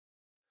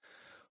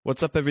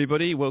What's up,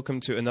 everybody? Welcome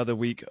to another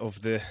week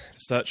of the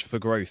Search for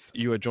Growth.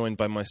 You are joined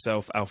by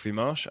myself, Alfie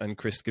Marsh, and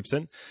Chris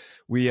Gibson.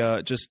 We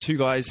are just two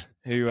guys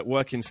who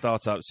work in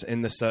startups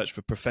in the search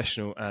for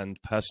professional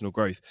and personal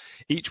growth.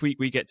 Each week,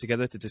 we get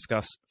together to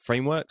discuss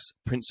frameworks,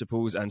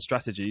 principles, and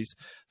strategies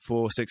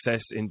for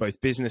success in both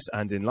business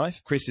and in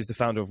life. Chris is the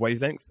founder of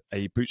Wavelength,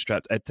 a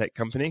bootstrapped edtech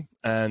company,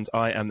 and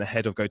I am the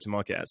head of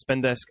go-to-market at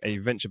Spendesk, a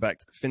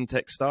venture-backed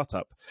fintech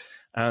startup.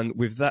 And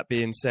with that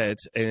being said,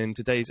 in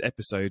today's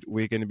episode,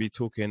 we're going to be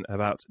talking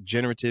about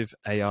generative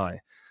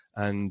AI.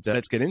 And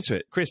let's get into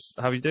it. Chris,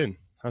 how are you doing?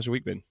 How's your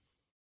week been?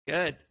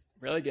 Good,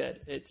 really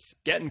good. It's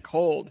getting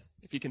cold.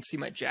 If you can see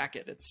my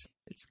jacket, it's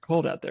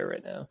cold out there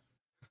right now.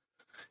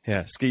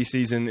 Yeah, ski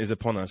season is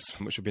upon us,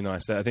 which would be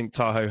nice. I think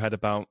Tahoe had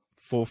about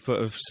 4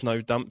 foot of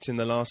snow dumped in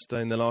the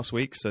last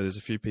week. So there's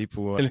a few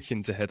people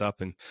looking to head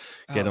up and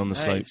get on the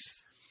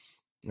slopes.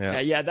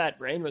 Yeah, that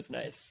rain was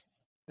nice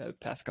the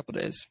past couple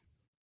of days.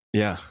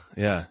 Yeah,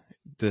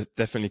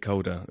 definitely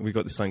colder. We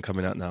got the sun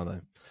coming out now,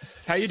 though.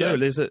 How you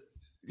doing?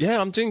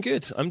 Yeah, I'm doing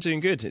good.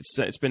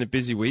 It's been a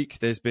busy week.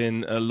 There's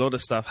been a lot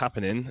of stuff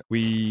happening.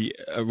 We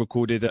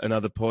recorded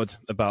another pod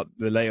about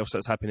the layoffs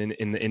that's happening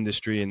in the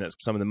industry, and that's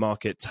some of the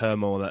market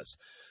turmoil that's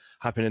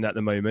happening at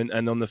the moment.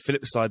 And on the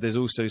flip side, there's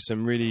also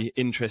some really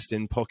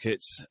interesting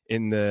pockets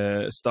in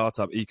the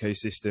startup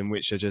ecosystem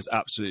which are just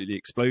absolutely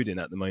exploding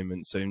at the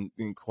moment. So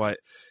in quite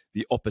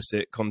the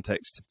opposite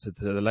context to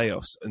the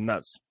layoffs, and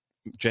that's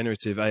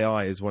generative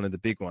AI is one of the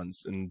big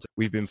ones, and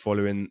we've been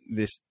following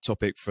this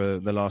topic for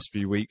the last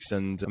few weeks,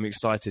 and I'm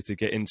excited to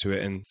get into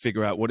it and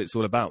figure out what it's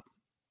all about.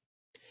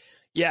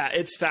 Yeah,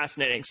 it's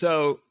fascinating.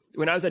 So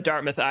when I was at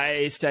Dartmouth,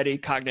 I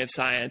studied cognitive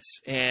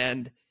science,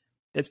 and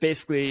that's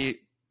basically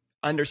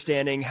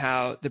understanding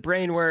how the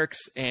brain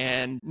works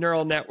and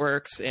neural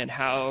networks and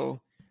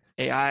how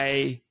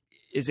AI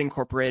is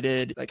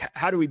incorporated. Like,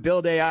 how do we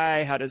build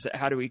AI? How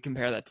do we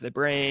compare that to the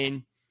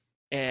brain?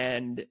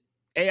 And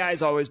AI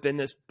has always been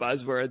this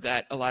buzzword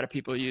that a lot of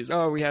people use.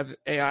 Oh, we have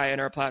AI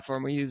in our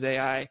platform. We use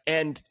AI.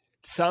 And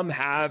some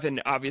have,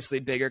 and obviously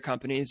bigger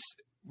companies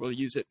will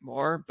use it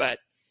more. But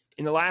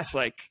in the last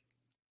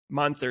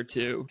month or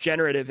two,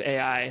 generative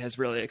AI has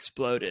really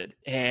exploded.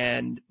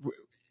 And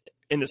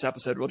in this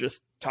episode, we'll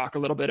just talk a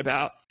little bit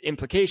about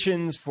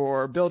implications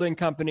for building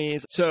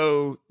companies.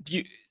 So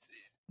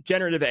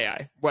generative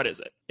AI, what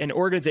is it? An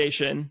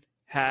organization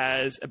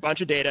has a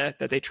bunch of data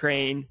that they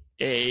train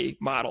a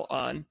model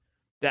on,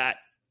 that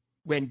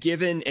when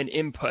given an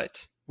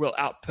input will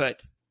output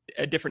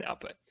a different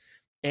output.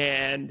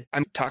 And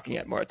I'm talking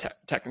at more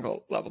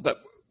technical level,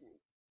 but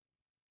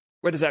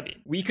what does that mean?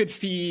 We could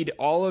feed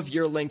all of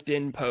your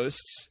LinkedIn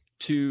posts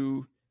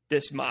to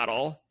this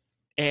model,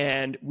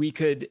 and we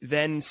could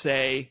then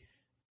say,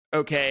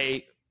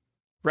 okay,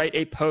 write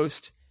a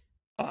post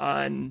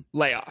on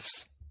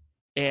layoffs.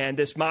 And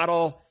this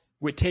model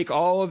would take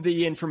all of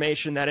the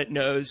information that it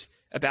knows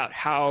about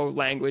how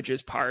language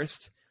is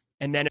parsed,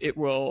 and then it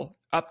will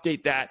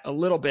update that a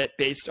little bit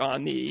based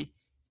on the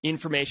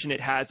information it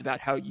has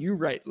about how you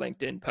write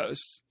LinkedIn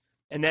posts.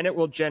 And then it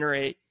will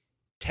generate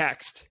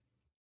text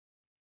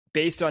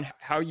based on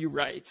how you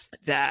write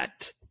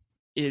that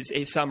is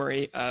a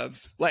summary of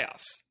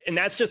layoffs. And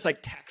that's just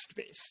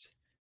text-based.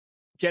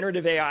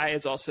 Generative AI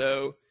is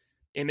also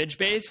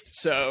image-based.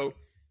 So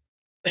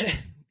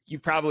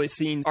you've probably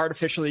seen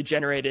artificially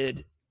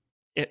generated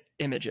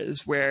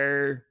images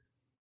where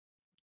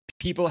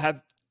people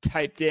have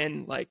typed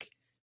in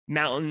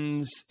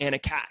mountains and a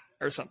cat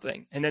or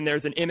something. And then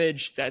there's an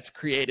image that's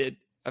created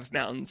of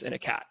mountains and a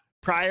cat.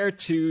 Prior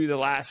to the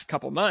last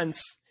couple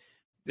months,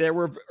 there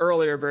were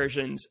earlier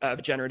versions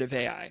of generative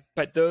AI,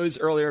 but those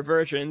earlier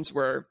versions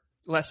were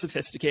less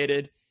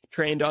sophisticated,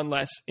 trained on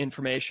less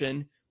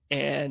information,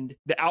 and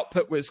the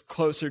output was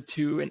closer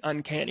to an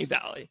uncanny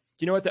valley.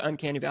 Do you know what the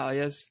uncanny valley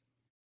is?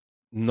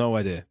 No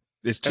idea.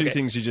 There's two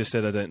things you just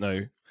said I don't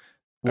know.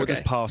 What does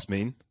parse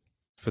mean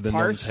for the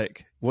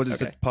non-tech? What does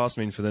the parse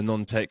mean for the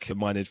non-tech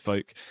minded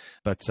folk?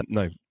 But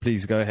no,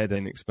 please go ahead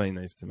and explain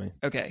those to me.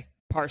 Okay,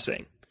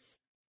 parsing.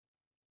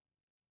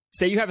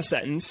 Say you have a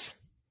sentence.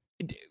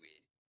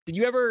 Did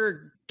you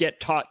ever get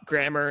taught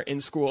grammar in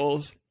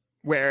schools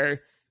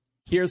where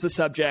here's the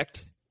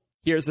subject,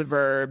 here's the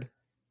verb,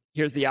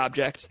 here's the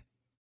object?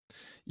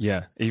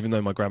 Yeah, even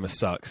though my grammar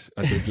sucks,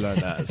 I did learn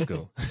that at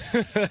school.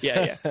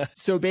 Yeah.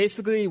 So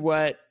basically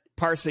what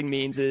parsing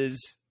means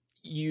is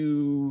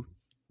you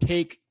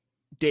take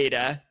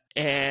data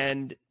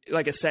and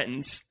a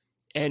sentence,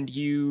 and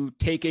you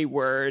take a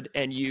word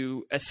and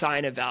you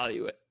assign a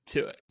value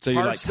to it. So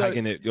you're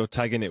you're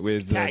tagging it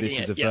with this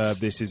is a verb,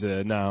 this is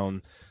a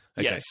noun.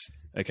 Okay. Yes.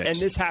 Okay. And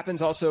this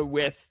happens also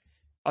with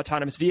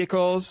autonomous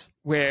vehicles,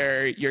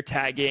 where you're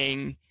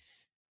tagging,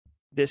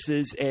 this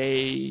is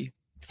a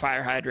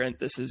fire hydrant,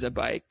 this is a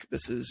bike,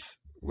 this is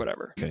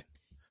whatever. Okay.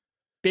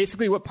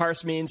 Basically what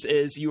parse means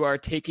is you are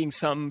taking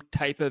some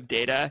type of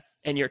data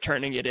and you're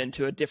turning it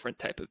into a different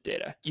type of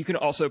data. You can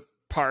also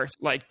parse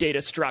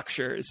data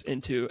structures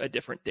into a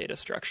different data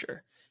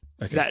structure.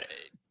 Okay. That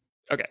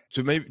Okay.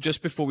 So maybe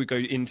just before we go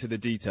into the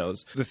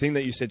details, the thing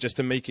that you said, just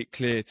to make it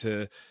clear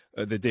to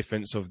the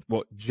difference of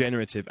what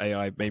generative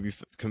AI maybe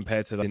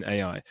compared to in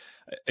AI,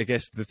 I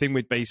guess the thing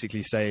we're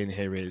basically saying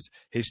here is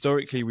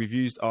historically we've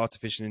used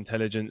artificial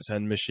intelligence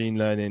and machine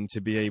learning to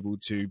be able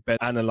to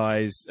better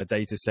analyze a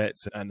data set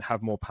and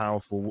have more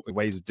powerful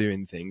ways of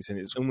doing things. And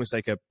it's almost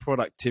like a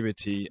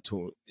productivity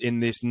tool. In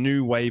this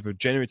new wave of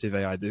generative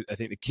AI, I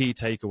think the key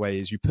takeaway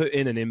is you put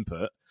in an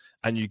input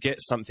and you get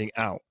something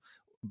out.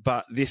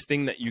 But this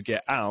thing that you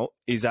get out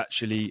is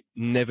actually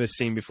never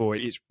seen before.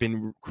 It's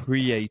been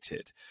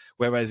created.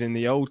 Whereas in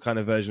the old kind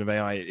of version of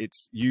AI,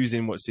 it's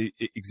using what's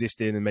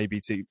existing and maybe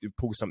to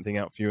pull something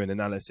out for you in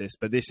analysis.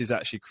 But this is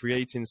actually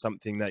creating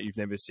something that you've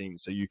never seen.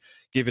 So you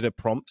give it a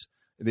prompt.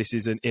 This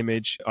is an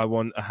image. I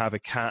want to have a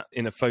cat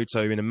in a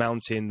photo in a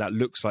mountain that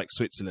looks like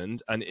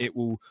Switzerland, and it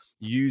will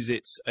use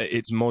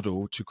its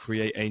model to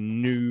create a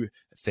new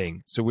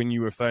thing. So when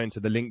you're referring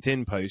to the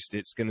LinkedIn post,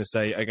 it's going to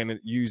say, I'm going to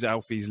use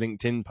Alfie's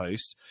LinkedIn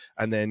post,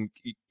 and then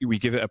we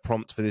give it a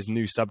prompt for this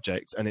new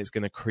subject, and it's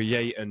going to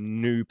create a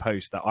new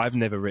post that I've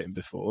never written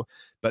before.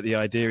 But the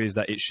idea is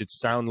that it should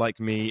sound like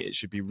me. It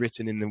should be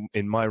written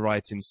in my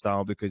writing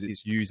style because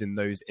it's using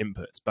those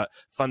inputs. But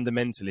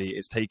fundamentally,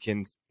 it's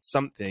taking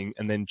something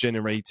and then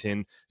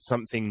generating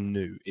something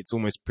new. It's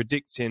almost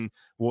predicting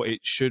what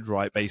it should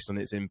write based on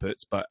its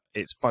inputs, but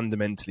it's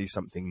fundamentally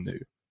something new.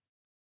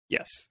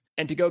 Yes.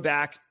 And to go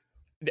back,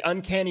 the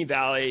uncanny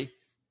valley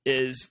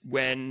is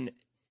when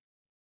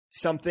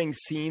something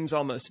seems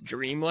almost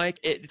dreamlike.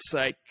 It's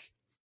like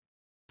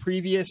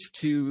previous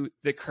to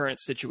the current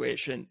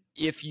situation,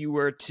 if you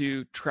were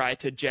to try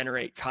to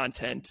generate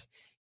content,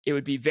 it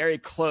would be very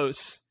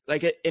close,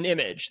 like an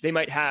image. They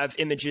might have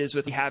images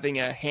with having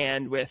a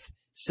hand with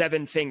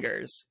 7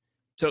 fingers.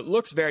 So it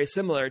looks very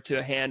similar to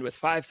a hand with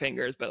 5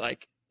 fingers, but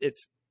like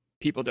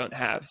people don't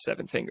have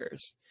 7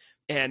 fingers.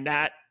 And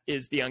that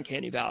is the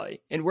uncanny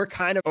valley. And we're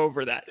kind of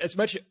over that. As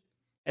much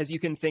as you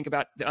can think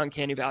about the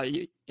uncanny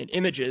valley in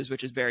images,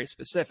 which is very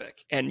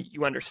specific, and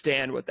you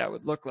understand what that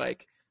would look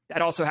like,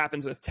 that also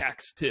happens with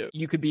text too.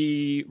 You could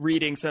be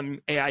reading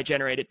some AI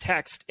generated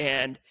text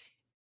and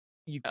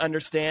you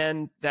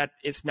understand that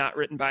it's not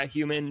written by a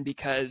human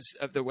because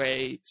of the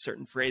way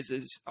certain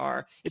phrases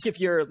are. It's if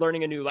you're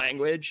learning a new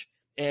language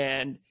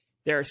and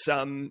there are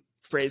some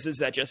phrases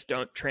that just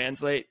don't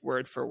translate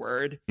word for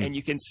word, and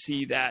you can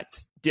see that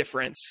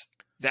difference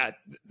that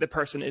the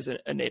person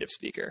isn't a native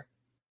speaker.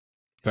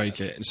 Very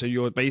clear. So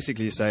you're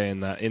basically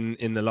saying that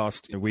in the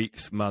last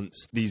weeks,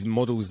 months, these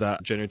models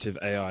that generative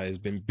AI has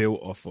been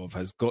built off of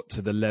has got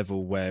to the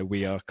level where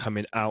we are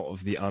coming out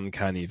of the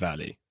uncanny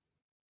valley.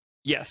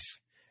 Yes.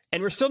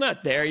 And we're still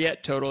not there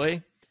yet,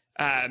 totally.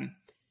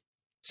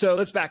 So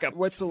let's back up.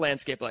 What's the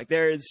landscape like?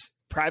 There's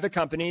private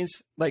companies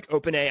like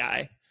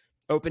OpenAI.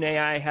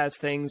 OpenAI has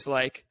things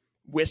like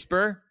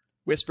Whisper.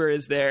 Whisper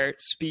is their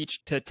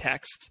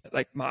speech-to-text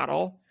like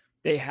model.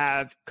 They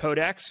have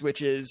Codex,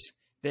 which is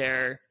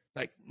their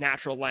like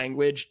natural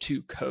language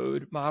to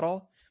code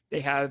model.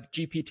 They have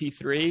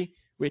GPT-3,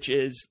 which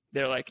is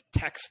their like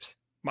text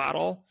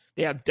model.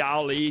 They have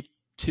DALL-E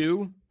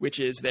 2, which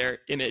is their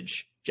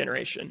image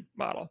generation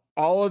model.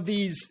 All of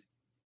these,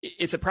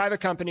 it's a private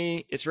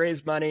company, it's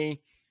raised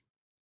money.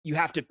 You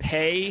have to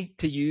pay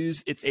to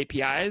use its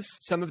APIs.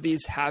 Some of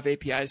these have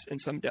APIs and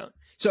some don't.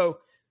 So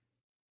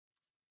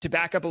to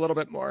back up a little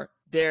bit more,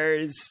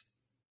 there's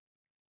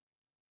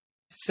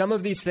some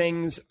of these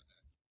things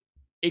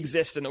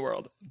exist in the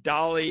world.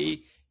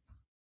 DALL-E,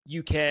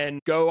 you can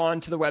go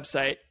onto the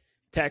website,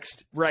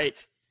 text,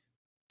 write,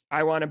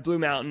 I want a blue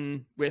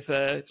mountain with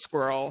a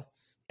squirrel,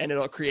 and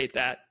it'll create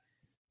that.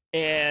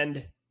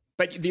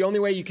 But the only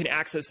way you can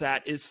access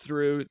that is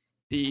through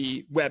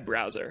the web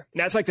browser.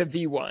 And that's like the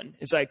V1.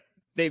 It's like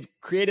they've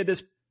created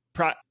this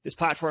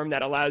platform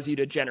that allows you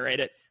to generate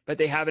it, but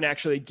they haven't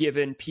actually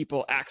given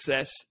people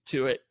access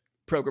to it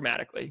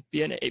programmatically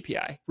via an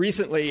API.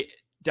 Recently,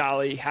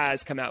 DALL-E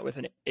has come out with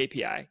an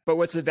API. But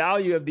what's the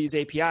value of these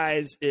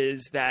APIs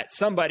is that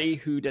somebody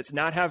who does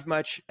not have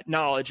much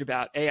knowledge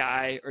about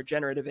AI or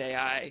generative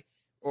AI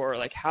or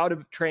like how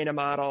to train a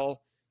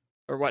model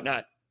or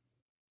whatnot,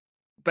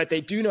 but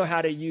they do know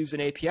how to use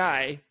an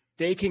API,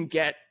 they can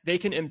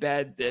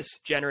embed this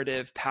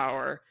generative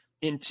power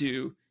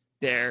into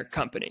their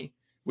company,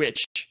 which...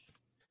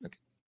 Okay.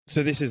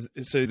 So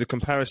the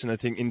comparison, I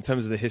think, in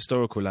terms of the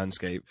historical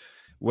landscape,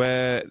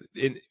 where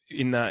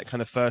in that kind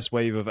of first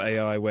wave of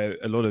AI, where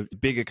a lot of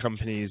bigger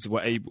companies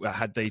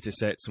had data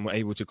sets and were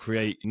able to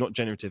create not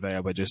generative AI,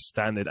 but just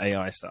standard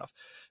AI stuff.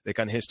 The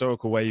kind of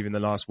historical wave in the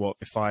last,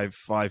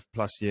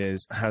 5+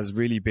 years has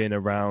really been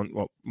around,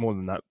 more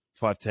than that,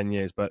 5-10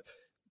 years, but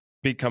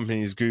big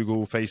companies,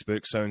 Google,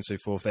 Facebook, so on and so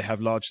forth, they have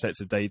large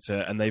sets of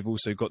data, and they've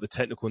also got the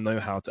technical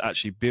know-how to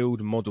actually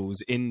build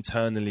models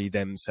internally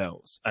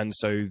themselves. And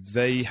so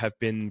they have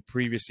been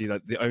previously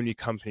like the only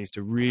companies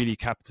to really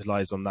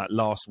capitalize on that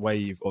last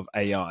wave of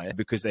AI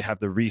because they have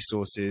the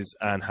resources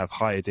and have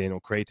hired in or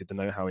created the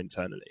know-how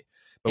internally.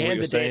 But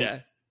and the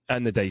data.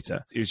 And the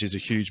data, which is a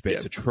huge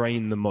bit to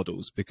train the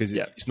models, because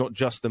it's not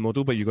just the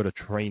model, but you've got to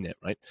train it,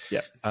 right?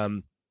 Yeah.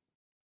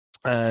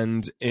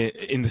 And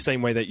in the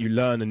same way that you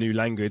learn a new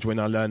language, when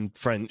I learn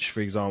French,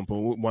 for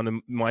example, one of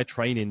my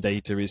training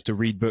data is to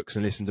read books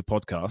and listen to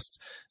podcasts.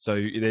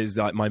 So there's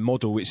like my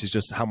model, which is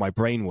just how my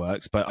brain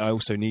works, but I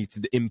also need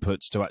the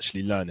inputs to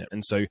actually learn it.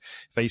 And so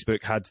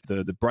Facebook had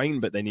the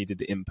brain, but they needed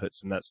the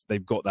inputs, and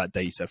they've got that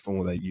data from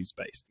all their use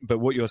base. But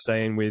what you're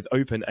saying with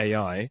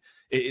OpenAI,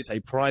 it is a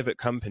private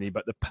company,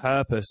 but the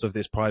purpose of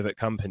this private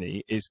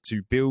company is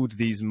to build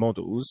these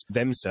models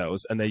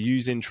themselves, and they're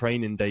using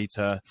training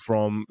data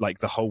from like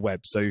the whole web.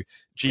 So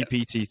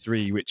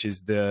GPT-3, which is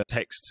the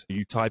text,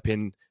 you type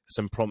in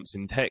some prompts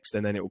in text,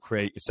 and then it will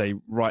create, say,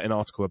 write an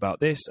article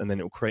about this, and then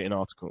it will create an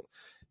article.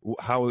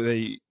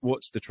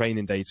 What's the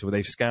training data? Well,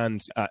 they've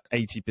scanned at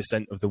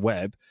 80% of the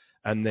web,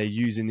 and they're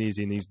using these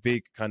in these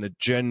big kind of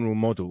general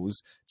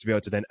models to be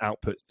able to then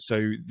output.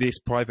 So this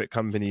private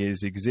company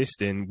is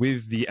existing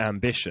with the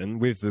ambition,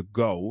 with the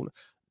goal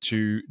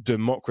to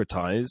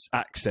democratize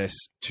access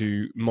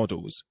to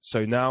models.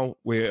 So now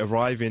we're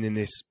arriving in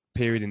this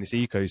period, in this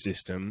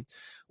ecosystem,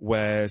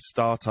 where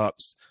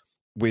startups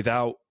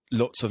without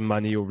lots of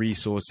money or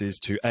resources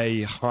to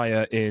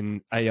hire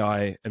in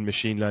AI and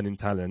machine learning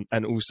talent,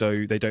 and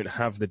also they don't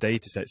have the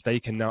data sets, they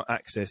can now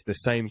access the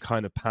same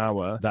kind of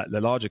power that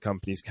the larger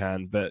companies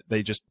can, but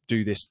they just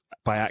do this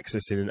by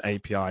accessing an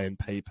API and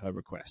pay per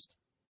request.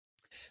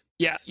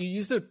 Yeah, you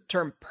use the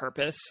term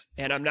purpose,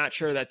 and I'm not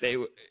sure that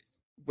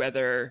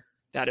whether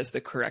that is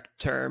the correct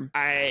term.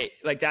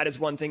 That is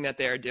one thing that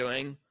they are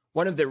doing.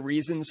 One of the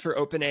reasons for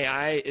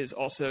OpenAI is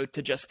also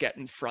to just get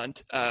in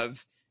front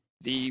of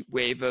the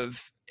wave of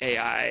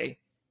AI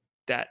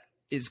that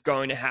is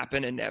going to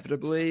happen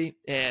inevitably.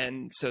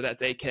 And so that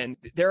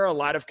there are a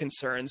lot of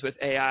concerns with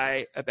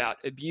AI about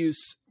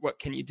abuse. What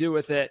can you do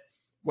with it?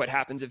 What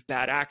happens if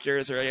bad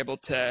actors are able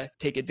to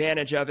take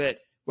advantage of it?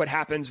 What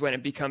happens when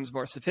it becomes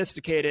more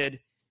sophisticated?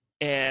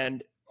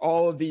 And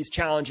all of these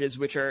challenges,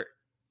 which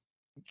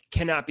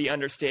cannot be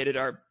understated,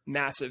 are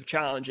massive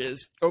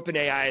challenges.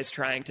 OpenAI is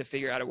trying to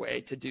figure out a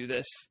way to do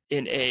this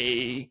in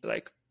a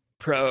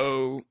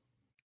pro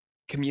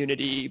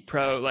community,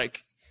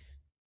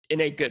 in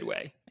a good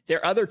way. There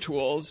are other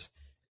tools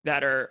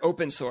that are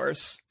open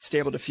source.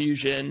 Stable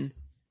Diffusion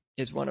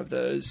is one of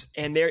those,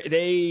 and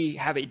they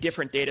have a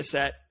different data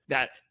set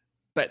but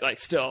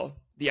still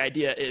the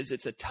idea is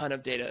it's a ton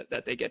of data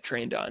that they get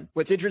trained on.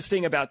 What's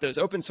interesting about those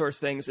open source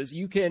things is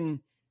you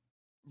can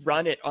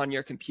run it on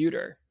your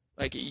computer.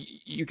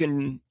 You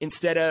can,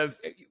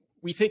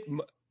 we think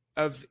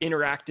of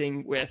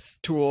interacting with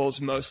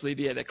tools mostly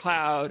via the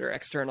cloud or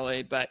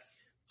externally, but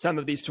some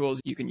of these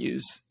tools you can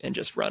use and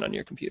just run on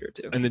your computer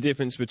too. And the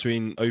difference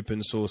between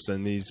open source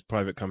and these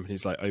private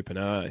companies like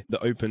OpenAI,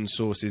 the open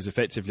source is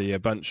effectively a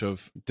bunch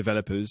of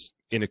developers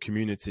in a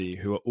community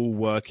who are all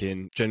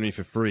working generally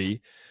for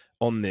free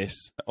on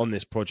this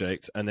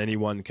project, and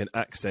anyone can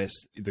access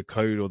the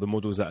code or the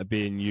models that are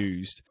being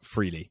used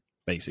freely,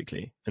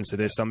 basically. And so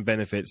there's some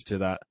benefits to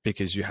that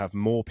because you have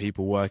more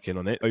people working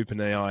on it.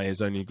 OpenAI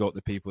has only got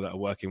the people that are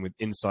working with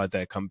inside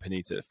their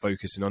company to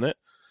focusing on it,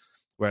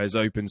 whereas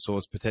open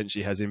source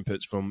potentially has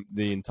inputs from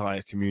the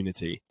entire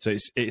community. So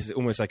it's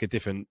almost like a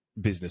different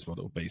business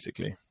model,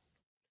 basically.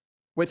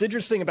 What's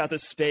interesting about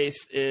this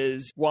space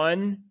is,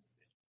 one,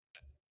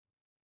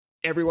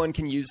 everyone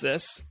can use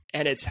this,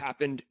 and it's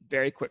happened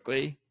very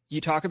quickly. You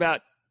talk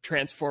about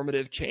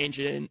transformative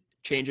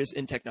changes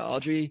in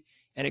technology,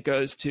 and it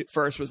goes to,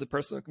 first was the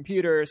personal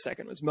computer,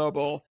 second was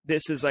mobile.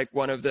 This is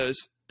one of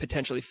those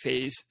potentially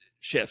phase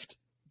shift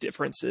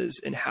differences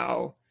in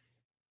how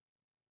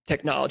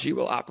technology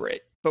will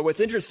operate. But what's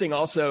interesting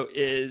also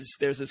is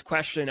there's this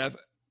question of,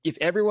 if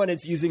everyone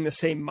is using the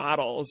same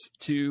models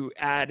to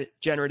add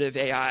generative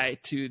AI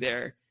to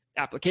their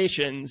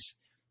applications,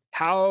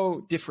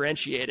 how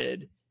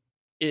differentiated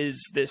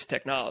is this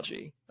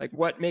technology?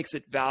 What makes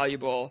it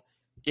valuable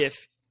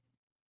if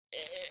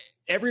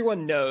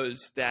everyone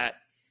knows that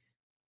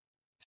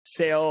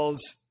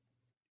sales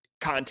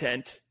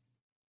content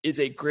is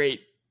a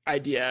great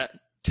idea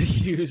to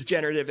use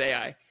generative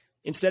AI?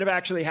 Instead of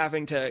actually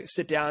having to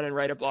sit down and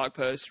write a blog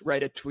post,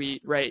 write a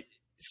tweet, write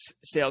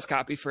sales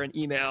copy for an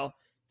email,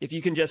 if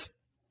you can just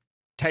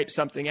type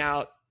something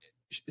out,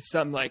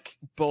 some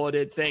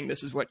bulleted thing,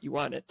 this is what you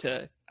want it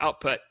to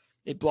output,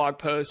 a blog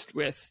post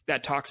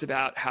that talks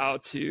about how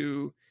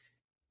to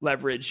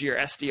leverage your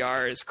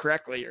SDRs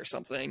correctly or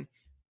something,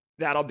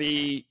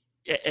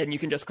 and you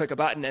can just click a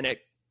button and it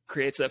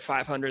creates a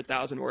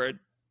 500,000 word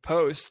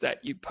post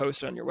that you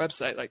post on your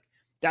website.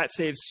 That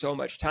saves so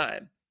much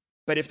time.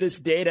 But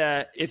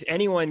if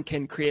anyone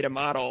can create a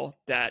model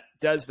that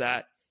does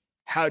that,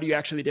 how do you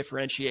actually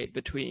differentiate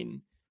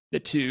between the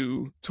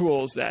two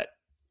tools that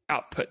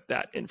output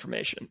that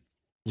information?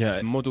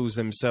 Yeah, models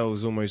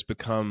themselves almost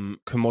become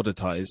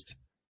commoditized,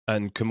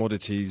 and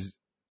commodities,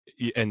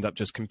 you end up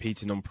just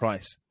competing on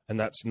price. And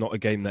that's not a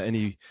game that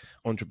any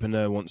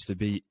entrepreneur wants to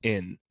be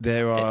in. Do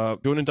you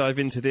want to dive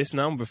into this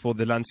now before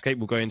the landscape?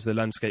 We'll go into the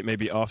landscape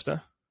maybe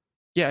after.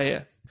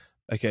 Yeah.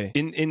 Okay.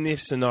 In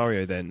this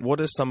scenario then,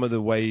 what are some of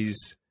the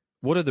ways,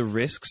 what are the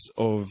risks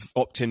of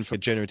opting for a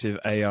generative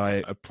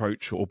AI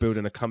approach or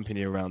building a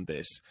company around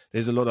this?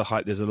 There's a lot of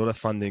hype, there's a lot of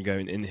funding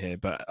going in here,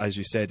 but as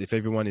you said, if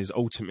everyone is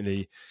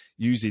ultimately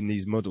using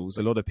these models,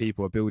 a lot of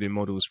people are building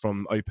models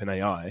from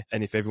OpenAI,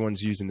 and if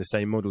everyone's using the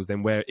same models,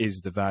 then where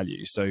is the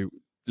value? So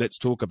let's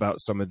talk about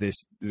some of this,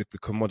 the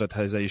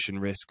commoditization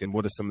risk, and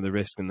what are some of the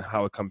risks and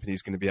how a company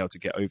is going to be able to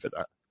get over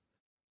that?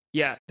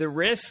 Yeah, the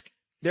risk,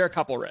 there are a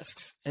couple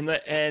risks.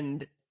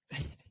 And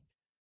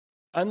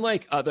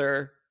unlike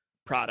other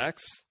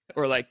products,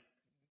 or like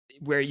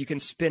where you can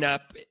spin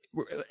up,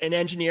 an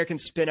engineer can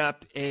spin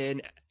up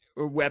a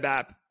web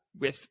app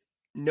with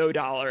no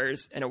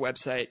dollars and a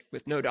website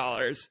with no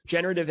dollars,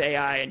 generative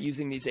AI and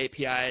using these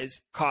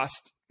APIs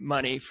cost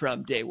money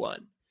from day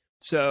one.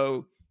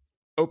 So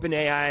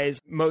OpenAI's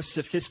most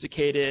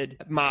sophisticated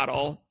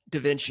model,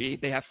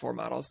 DaVinci, they have 4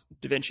 models.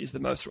 DaVinci is the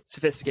most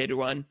sophisticated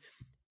one.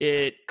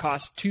 It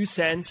costs 2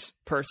 cents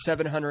per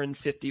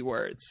 750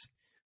 words,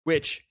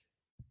 which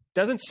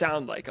doesn't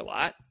sound like a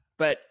lot.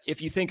 But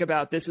if you think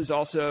about this, is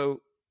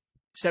also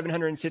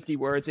 750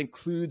 words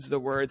includes the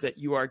words that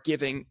you are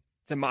giving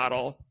the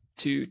model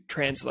to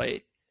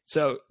translate.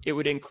 So it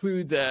would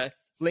include the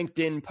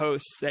LinkedIn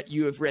posts that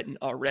you have written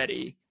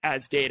already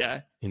as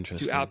data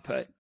to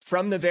output.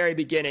 From the very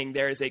beginning,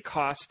 there is a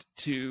cost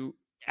to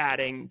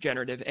adding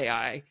generative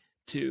AI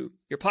to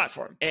your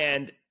platform.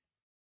 And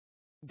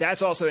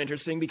that's also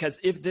interesting because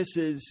if this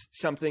is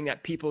something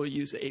that people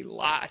use a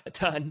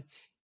ton,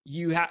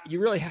 you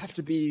really have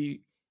to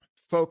be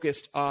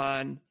focused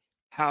on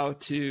how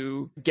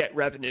to get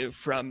revenue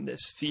from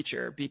this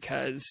feature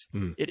because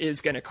it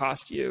is going to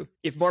cost you.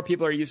 If more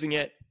people are using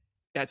it,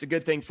 that's a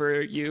good thing for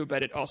you,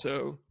 but it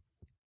also,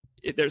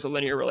 there's a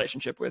linear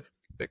relationship with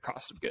the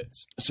cost of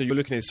goods. So you're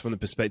looking at this from the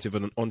perspective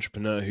of an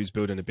entrepreneur who's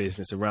building a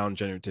business around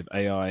generative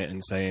AI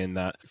and saying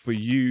that for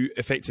you,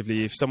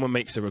 effectively, if someone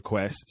makes a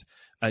request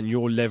and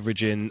you're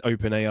leveraging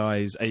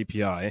OpenAI's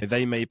API,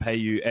 they may pay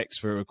you X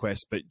for a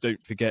request, but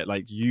don't forget,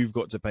 like, you've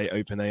got to pay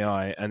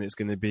OpenAI, and it's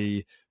going to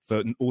be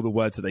for all the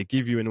words that they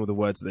give you and all the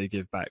words that they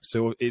give back.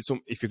 So it's,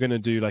 if you're going to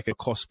do like a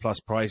cost plus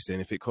pricing,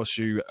 if it costs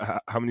you,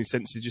 how many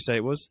cents did you say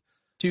it was?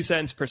 2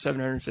 cents per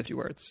 750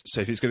 words. So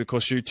if it's going to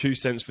cost you 2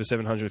 cents for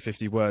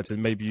 750 words,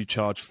 then maybe you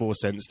charge 4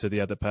 cents to the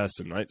other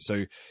person, right?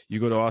 So you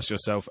got to ask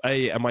yourself,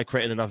 A, am I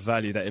creating enough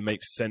value that it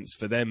makes sense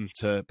for them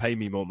to pay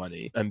me more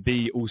money? And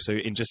B, also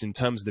in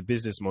terms of the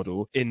business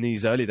model, in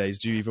these early days,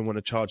 do you even want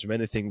to charge them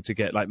anything to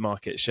get like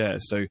market share?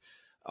 So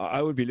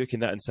I would be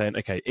looking at that and saying,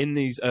 okay, in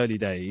these early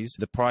days,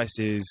 the price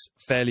is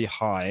fairly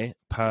high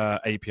per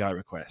API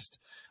request.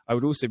 I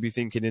would also be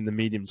thinking in the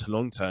medium to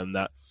long term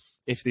that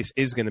if this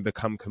is going to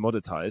become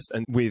commoditized,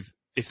 and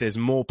if there's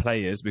more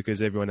players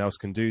because everyone else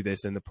can do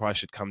this, then the price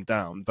should come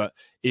down. But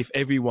if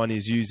everyone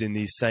is using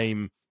these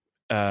same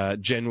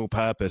general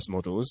purpose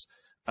models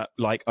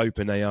like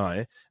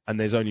OpenAI, and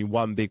there's only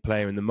one big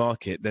player in the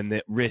market, then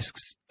it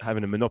risks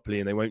having a monopoly,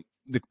 and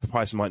the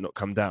price might not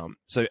come down.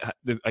 So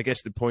I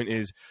guess the point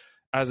is,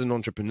 as an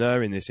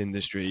entrepreneur in this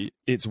industry,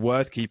 it's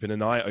worth keeping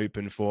an eye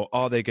open for,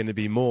 are there going to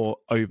be more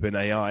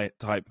OpenAI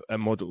type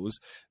models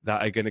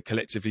that are going to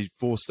collectively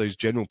force those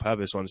general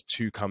purpose ones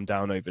to come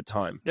down over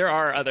time? There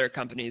are other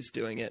companies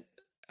doing it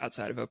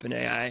outside of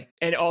OpenAI.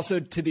 And also,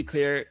 to be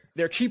clear,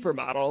 they're cheaper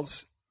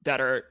models that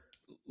are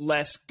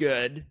less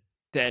good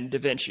than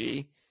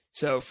DaVinci.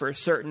 So for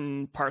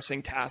certain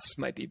parsing tasks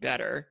might be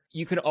better.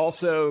 You can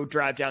also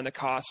drive down the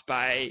cost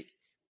by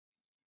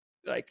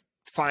like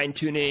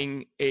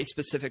fine-tuning a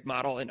specific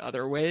model in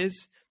other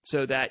ways,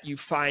 so that you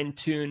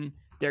fine-tune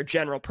their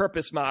general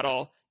purpose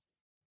model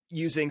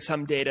using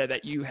some data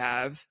that you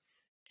have.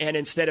 And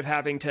instead of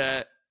having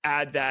to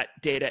add that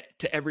data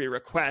to every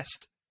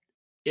request,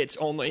 it's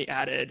only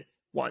added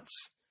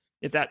once.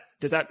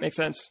 Does that make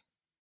sense?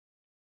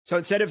 So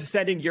instead of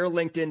sending your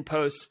LinkedIn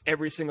posts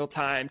every single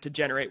time to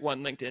generate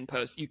one LinkedIn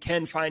post, you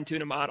can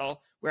fine-tune a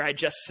model where I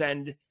just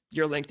send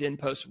your LinkedIn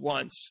post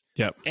once.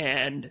 Yep.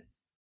 And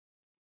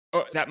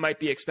that might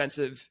be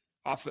expensive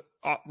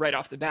right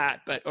off the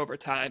bat, but over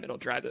time it'll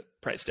drive the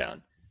price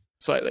down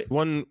slightly.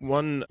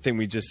 One thing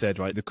we just said,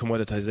 right, the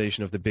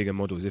commoditization of the bigger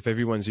models. If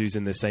everyone's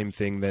using the same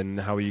thing, then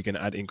how are you going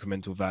to add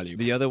incremental value?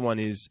 The other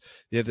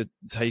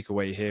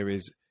takeaway here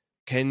is,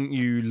 can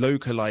you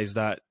localize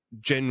that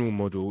general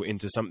model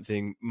into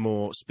something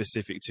more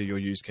specific to your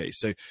use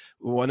case? So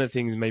one of the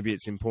things maybe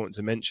it's important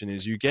to mention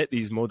is you get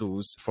these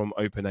models from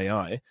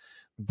OpenAI,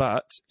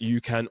 but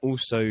you can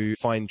also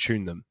fine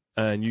tune them.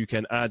 And you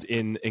can add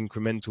in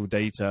incremental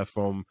data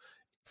from,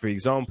 for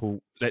example,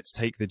 let's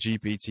take the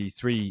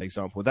GPT-3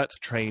 example. That's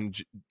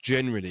trained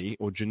generally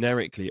or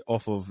generically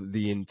off of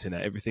the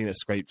internet, everything that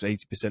scrapes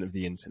 80% of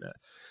the internet.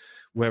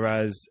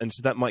 And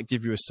so that might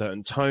give you a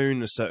certain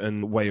tone, a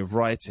certain way of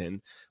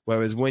writing.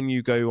 Whereas when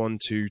you go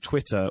onto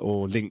Twitter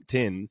or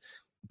LinkedIn,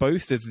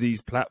 both of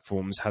these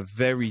platforms have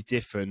very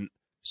different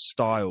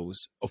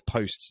styles of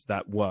posts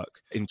that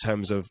work in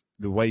terms of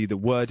the way the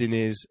wording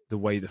is, the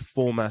way the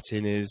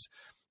formatting is.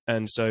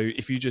 And so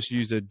if you just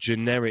use a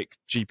generic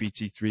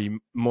GPT-3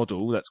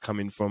 model that's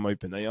coming from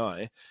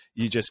OpenAI,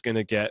 you're just going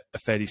to get a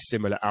fairly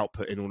similar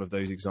output in all of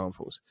those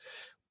examples.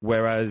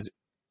 Whereas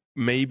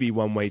maybe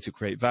one way to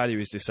create value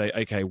is to say,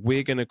 okay,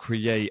 we're going to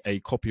create a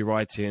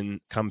copywriting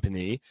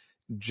company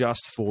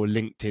just for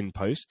LinkedIn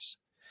posts.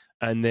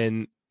 And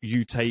then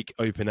you take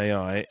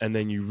OpenAI and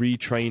then you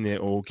retrain it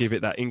or give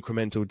it that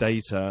incremental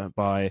data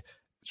by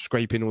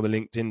scraping all the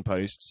LinkedIn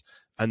posts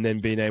and then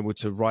being able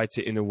to write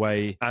it in a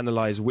way,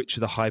 analyze which are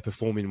the high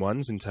performing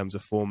ones in terms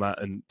of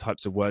format and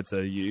types of words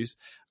that are used,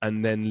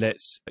 and then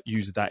let's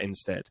use that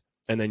instead.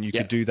 And then you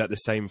could do that the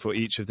same for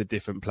each of the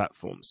different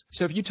platforms.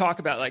 So if you talk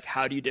about like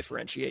how do you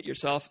differentiate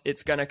yourself,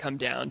 it's going to come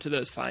down to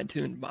those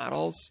fine-tuned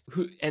models.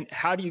 And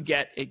how do you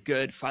get a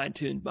good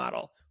fine-tuned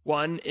model?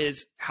 One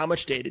is how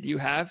much data do you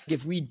have?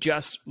 If we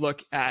just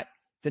look at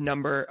the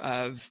number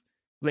of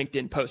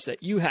LinkedIn posts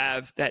that you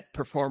have that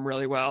perform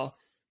really well,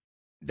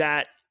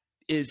 that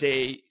is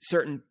a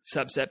certain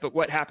subset. But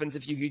what happens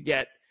if you could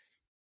get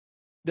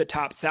the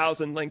top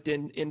 1,000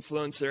 LinkedIn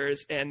influencers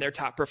and their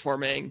top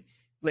performing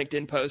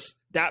LinkedIn posts?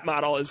 That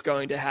model is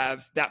going to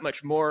have that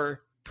much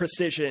more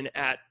precision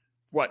at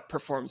what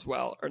performs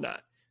well or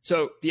not.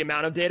 So the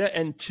amount of data,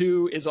 and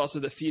two is also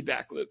the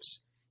feedback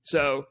loops.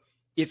 So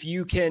if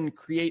you can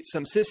create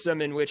some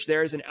system in which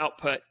there is an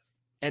output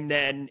and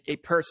then a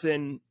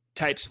person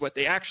types what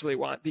they actually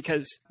want,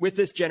 because with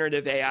this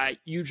generative AI,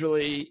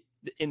 usually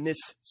in this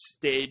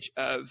stage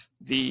of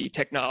the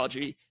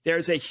technology,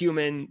 there's a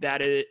human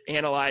that it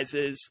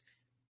analyzes,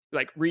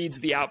 like reads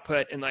the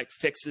output and like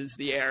fixes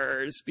the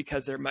errors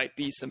because there might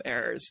be some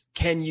errors.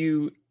 Can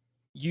you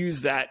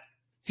use that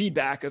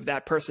feedback of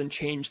that person,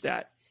 change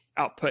that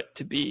output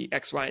to be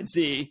X, Y, and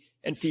Z,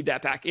 and feed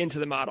that back into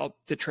the model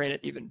to train it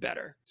even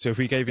better? So if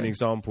we gave an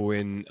example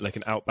in like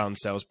an outbound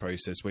sales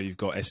process where you've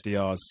got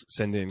SDRs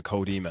sending in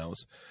cold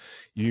emails,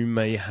 you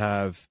may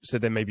have, so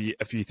there may be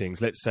a few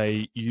things. Let's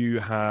say you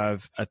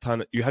have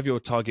you have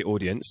your target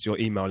audience, your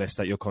email list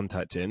that you're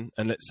contacting.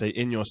 And let's say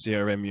in your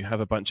CRM, you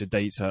have a bunch of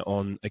data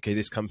on, okay,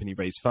 this company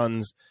raised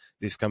funds,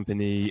 this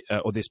company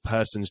or this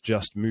person's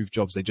just moved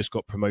jobs. They just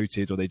got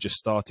promoted or they just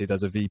started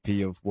as a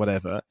VP of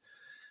whatever.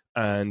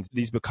 And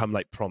these become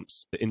like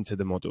prompts into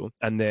the model.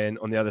 And then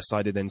on the other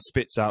side, it then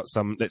spits out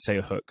some, let's say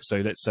a hook. So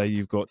let's say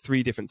you've got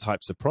 3 different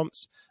types of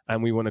prompts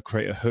and we want to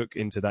create a hook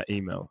into that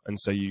email. And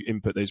so you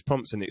input those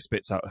prompts and it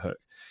spits out a hook.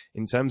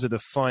 In terms of the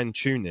fine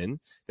tuning,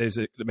 there's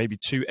maybe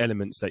 2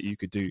 elements that you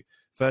could do.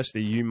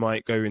 Firstly, you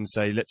might go and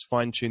say, let's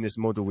fine tune this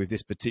model with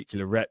this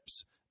particular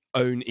rep's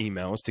own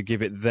emails to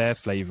give it their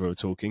flavor of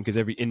talking, because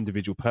every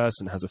individual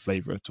person has a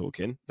flavor of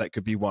talking. That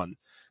could be one.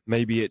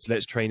 Maybe it's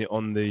let's train it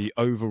on the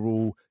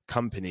overall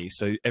company.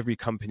 So every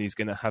company is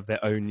going to have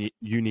their own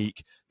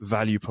unique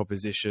value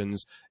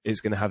propositions.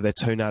 It's going to have their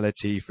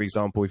tonality. For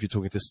example, if you're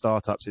talking to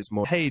startups, it's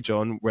more, hey,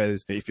 John.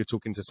 Whereas if you're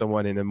talking to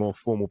someone in a more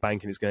formal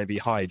banking, it's going to be,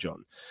 hi,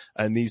 John.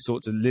 And these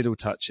sorts of little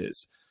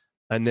touches.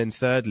 And then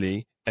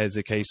thirdly, as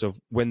a case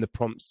of when the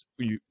prompts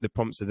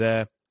are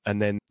there, and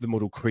then the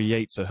model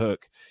creates a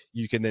hook,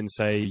 you can then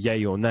say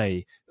yay or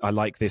nay. I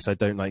like this, I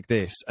don't like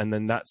this. And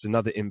then that's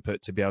another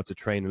input to be able to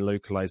train and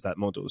localize that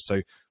model.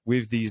 So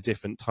with these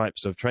different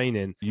types of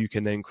training, you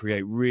can then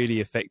create really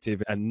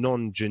effective and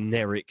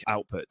non-generic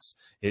outputs.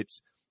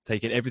 It's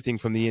taking everything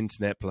from the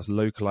internet plus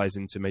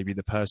localizing to maybe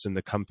the person,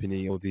 the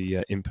company, or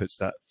the inputs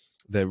that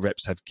the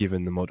reps have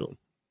given the model.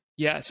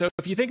 Yeah. So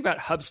if you think about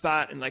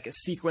HubSpot and like a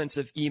sequence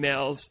of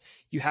emails,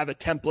 you have a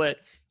template,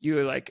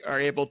 you like are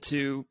able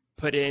to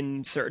put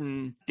in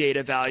certain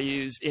data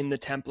values in the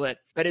template,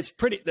 but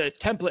the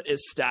template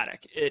is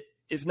static. It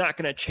is not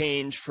going to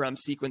change from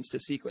sequence to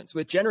sequence.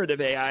 With generative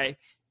AI,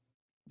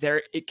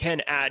 it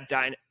can add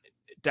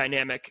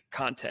dynamic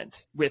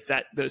content with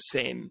those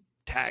same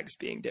tags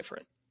being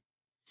different.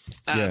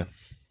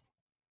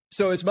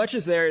 So as much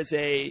as there is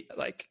a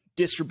like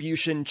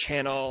distribution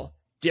channel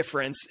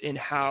difference in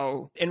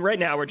how, and right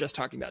now we're just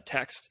talking about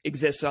text,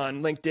 exists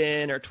on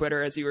LinkedIn or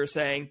Twitter, as you were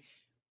saying,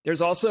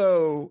 there's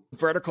also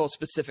vertical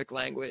specific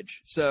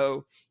language.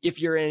 So if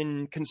you're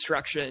in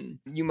construction,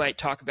 you might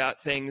talk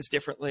about things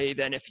differently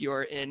than if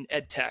you're in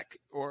ed tech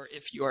or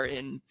if you're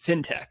in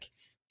fintech.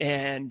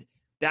 And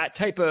that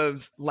type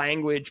of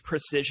language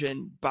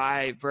precision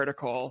by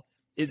vertical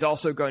is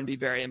also going to be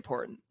very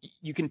important.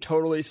 You can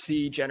totally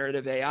see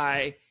generative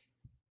AI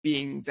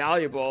being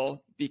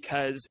valuable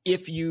because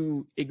if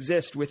you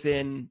exist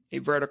within a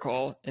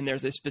vertical and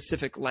there's a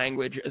specific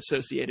language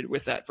associated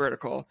with that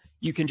vertical,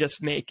 you can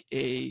just make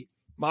a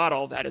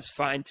model that is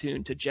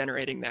fine-tuned to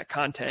generating that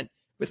content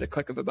with a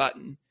click of a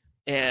button.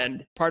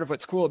 And part of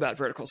what's cool about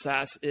vertical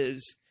SaaS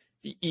is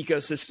the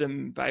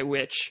ecosystem by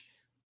which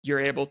you're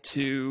able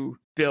to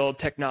build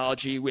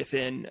technology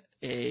within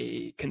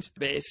a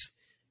base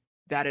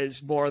that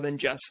is more than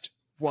just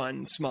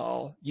one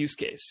small use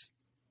case.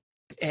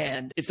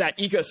 And it's that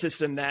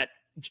ecosystem that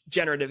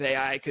generative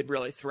AI could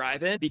really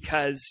thrive in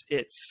because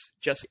it's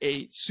just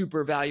a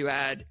super value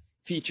add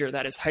feature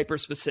that is hyper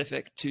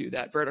specific to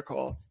that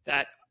vertical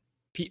that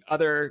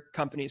other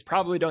companies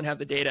probably don't have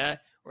the data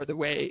or the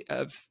way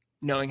of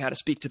knowing how to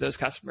speak to those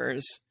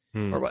customers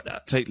or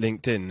whatnot. Take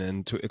LinkedIn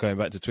and going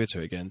back to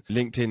Twitter again.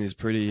 LinkedIn is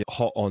pretty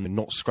hot on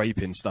not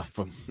scraping stuff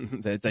from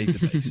their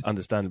database,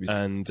 understandably.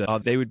 And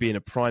they would be in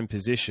a prime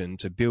position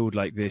to build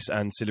like this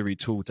ancillary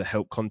tool to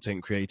help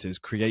content creators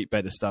create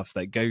better stuff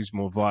that goes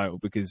more viral,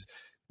 because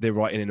they're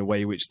writing in a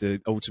way which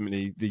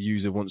ultimately the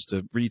user wants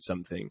to read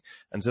something.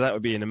 And so that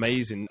would be an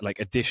amazing like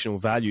additional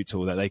value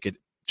tool that they could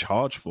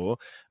charge for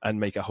and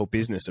make a whole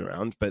business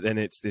around. But then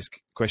it's this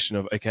question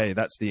of, okay,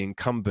 that's the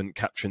incumbent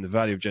capturing the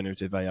value of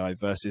generative AI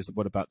versus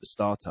what about the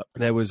startup?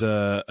 There was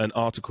an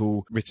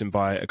article written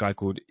by a guy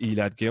called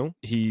Elad Gil.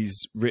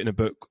 He's written a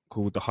book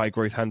called The High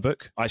Growth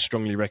Handbook. I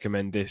strongly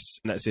recommend this.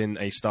 That's in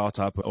a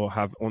startup or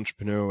have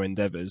entrepreneurial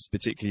endeavors,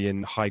 particularly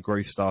in high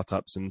growth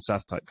startups and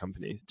SaaS type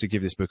companies, to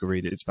give this book a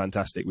read. It's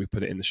fantastic. We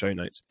put it in the show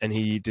notes. And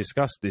he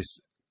discussed this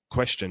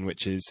question,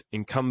 which is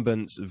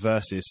incumbents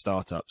versus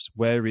startups.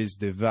 Where is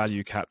the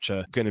value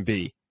capture going to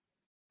be?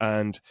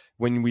 And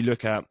when we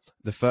look at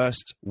the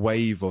first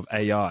wave of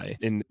AI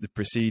in the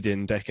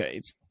preceding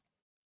decades,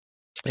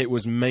 it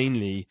was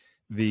mainly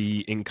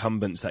the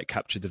incumbents that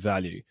captured the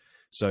value.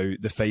 So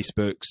the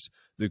Facebooks,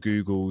 the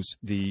Googles,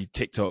 the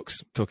TikToks.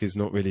 TikTok is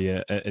not really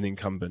an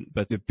incumbent,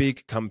 but the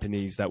big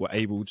companies that were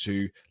able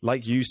to,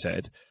 like you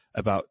said,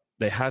 about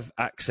they have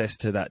access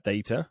to that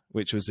data,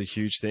 which was a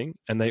huge thing.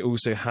 And they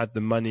also had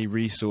the money,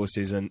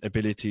 resources, and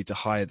ability to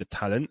hire the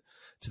talent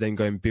to then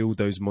go and build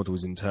those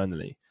models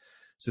internally.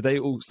 So they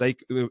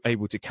were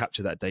able to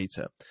capture that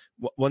data.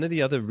 One of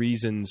the other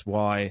reasons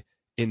why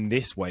in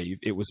this wave,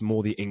 it was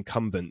more the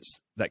incumbents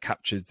that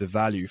captured the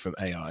value from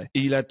AI.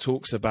 Elad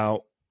talks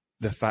about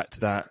the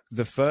fact that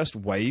the first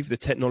wave, the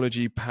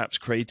technology perhaps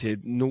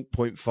created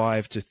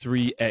 0.5 to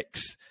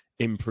 3x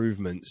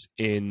improvements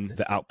in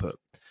the output.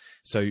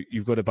 So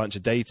you've got a bunch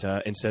of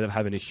data. Instead of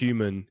having a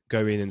human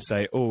go in and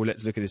say, oh,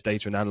 let's look at this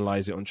data and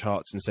analyze it on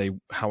charts and say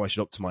how I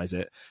should optimize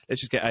it,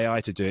 let's just get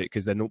AI to do it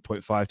because they're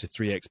 0.5 to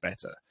 3x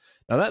better.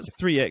 Now that's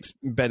 3x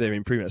better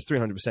improvement.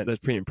 That's 300%. That's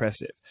pretty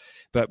impressive.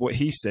 But what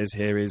he says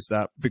here is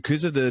that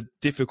because of the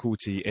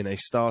difficulty in a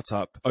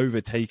startup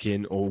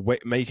overtaking or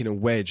making a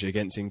wedge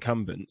against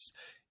incumbents,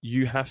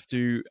 you have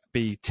to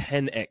be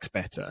 10x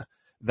better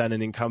than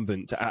an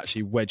incumbent to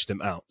actually wedge them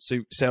out. So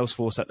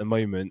Salesforce at the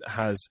moment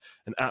has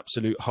an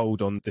absolute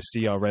hold on the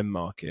CRM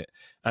market,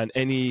 and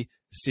any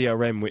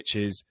CRM which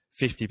is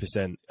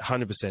 50%,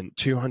 100%,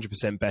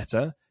 200%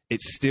 better,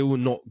 it's still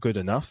not good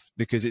enough,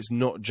 because it's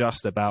not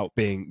just about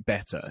being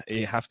better.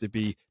 You have to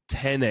be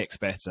 10x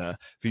better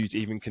for you to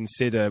even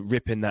consider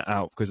ripping that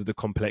out because of the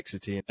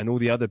complexity and all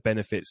the other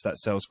benefits that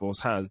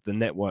Salesforce has, the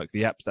network,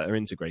 the apps that are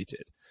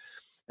integrated.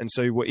 And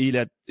so what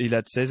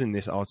Elad says in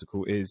this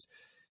article is,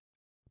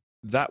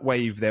 that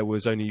wave, there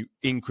was only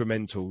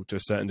incremental to a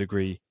certain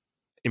degree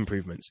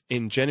improvements.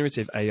 In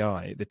generative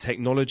AI, the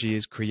technology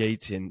is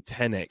creating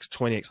 10x,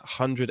 20x,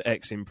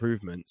 100x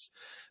improvements,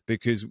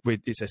 because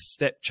it's a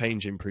step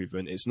change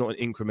improvement. It's not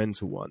an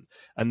incremental one.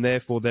 And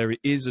therefore, there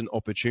is an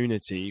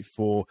opportunity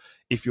for,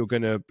 if you're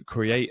going to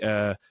create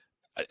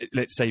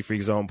let's say, for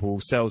example,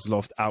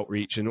 SalesLoft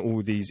Outreach and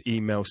all these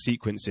email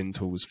sequencing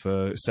tools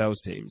for sales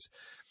teams,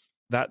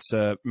 that's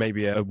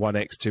maybe a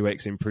 1x,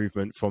 2x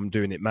improvement from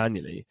doing it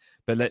manually.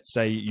 But let's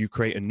say you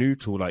create a new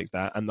tool like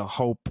that, and the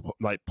whole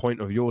point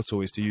of your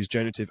tool is to use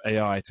generative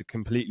AI to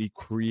completely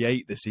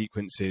create the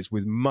sequences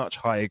with much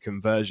higher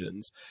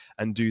conversions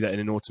and do that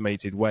in an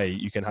automated way.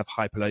 You can have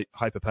hyper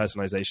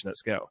personalization at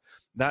scale.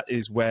 That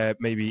is where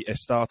maybe a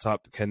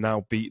startup can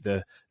now beat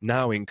the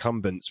now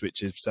incumbents,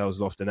 which is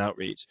SalesLoft and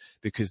Outreach,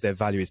 because their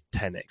value is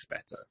 10x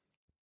better.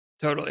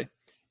 Totally.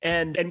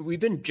 And we've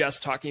been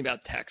just talking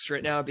about text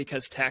right now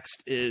because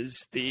text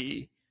is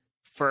the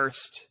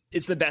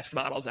best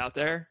models out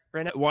there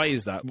right now. Why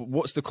is that?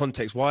 What's the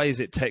context? Why is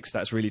it text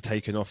that's really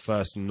taken off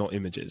first and not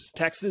images?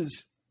 Text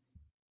is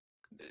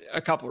a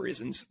couple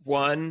reasons.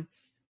 One,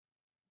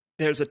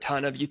 there's a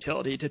ton of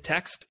utility to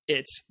text.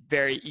 It's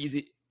very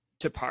easy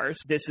to parse.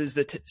 This is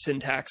the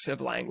syntax of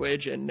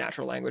language, and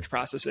natural language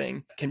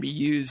processing can be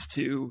used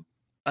to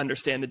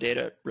understand the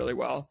data really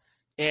well.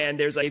 And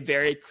there's a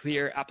very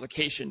clear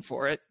application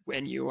for it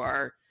when you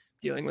are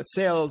dealing with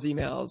sales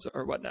emails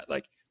or whatnot.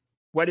 Like,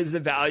 what is the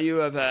value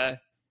of a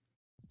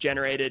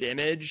generated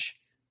image?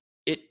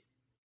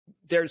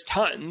 There's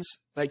tons.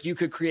 Like, you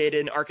could create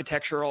an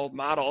architectural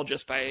model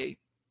just by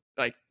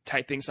like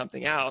typing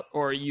something out,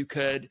 or you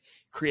could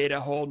create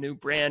a whole new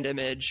brand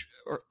image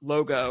or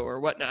logo or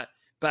whatnot,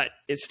 but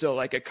it's still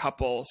like a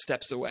couple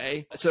steps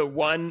away. So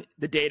one,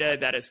 the data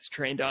that it's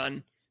trained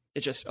on,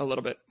 it's just a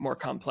little bit more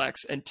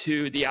complex. And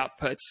two, the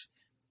outputs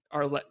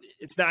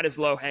it's not as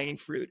low hanging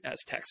fruit as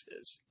text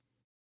is.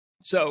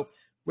 So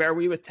where are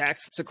we with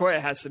text?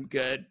 Sequoia has some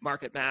good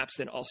market maps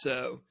and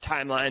also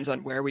timelines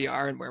on where we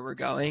are and where we're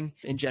going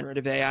in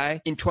generative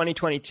AI. In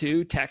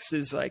 2022, text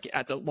is like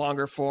at the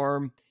longer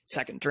form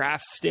second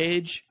draft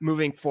stage.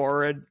 Moving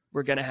forward,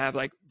 we're going to have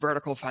like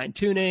vertical fine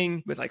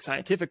tuning with like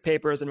scientific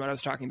papers and what I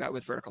was talking about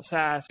with vertical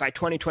SAS. By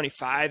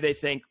 2025, they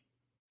think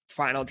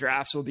final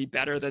drafts will be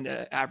better than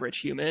the average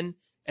human.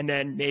 And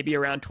then maybe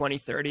around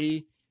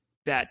 2030,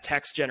 that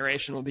text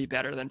generation will be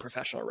better than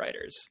professional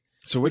writers.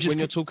 So when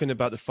you're talking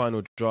about the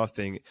final draft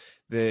thing,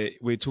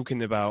 we're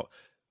talking about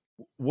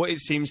what it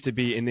seems to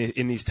be in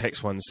these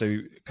text ones. So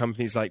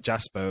companies like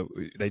Jasper,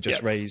 they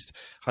just raised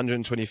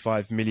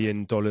 $125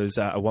 million at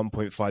a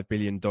 $1.5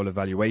 billion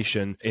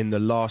valuation. In the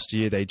last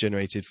year, they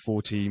generated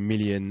 40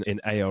 million in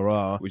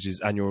ARR, which is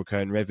annual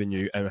recurring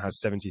revenue, and has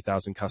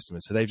 70,000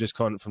 customers. So they've just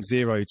gone from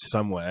zero to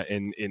somewhere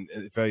in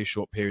a very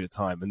short period of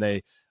time. And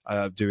they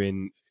are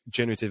doing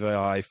generative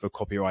AI for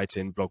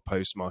copywriting, blog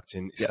posts,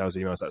 marketing, sales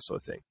emails, that sort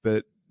of thing.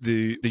 But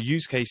the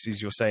use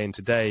cases you're saying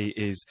today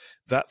is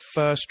that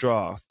first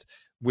draft.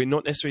 We're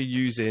not necessarily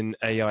using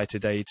AI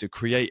today to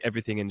create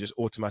everything and just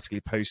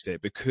automatically post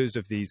it because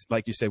of these,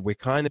 like you said, we're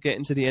kind of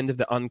getting to the end of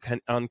the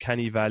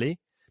uncanny valley,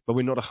 but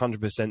we're not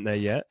 100% there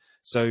yet.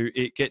 So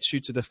it gets you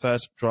to the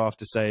first draft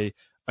to say,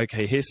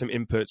 okay, here's some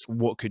inputs.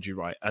 What could you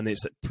write? And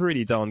it's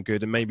pretty darn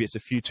good. And maybe it's a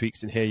few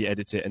tweaks in here, you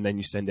edit it, and then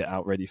you send it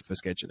out ready for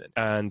scheduling.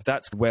 And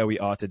that's where we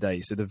are today.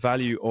 So the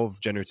value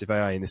of generative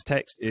AI in this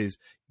text is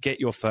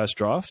get your first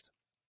draft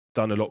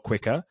done a lot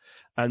quicker.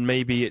 And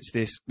maybe it's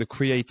the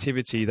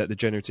creativity that the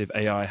generative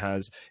AI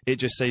has. It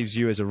just saves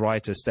you as a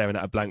writer staring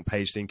at a blank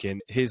page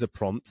thinking, here's a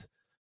prompt.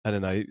 I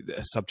don't know,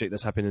 a subject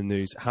that's happening in the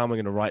news. How am I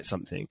going to write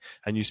something?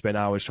 And you spend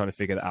hours trying to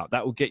figure that out.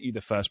 That will get you the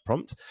first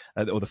prompt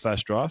or the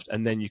first draft,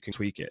 and then you can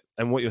tweak it.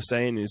 And what you're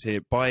saying is here,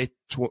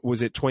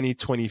 was it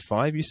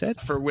 2025, you said?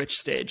 For which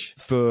stage?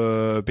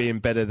 For being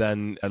better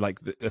than like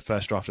the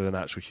first draft of an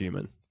actual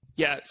human.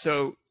 Yeah,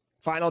 so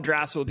final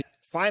drafts will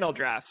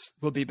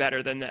be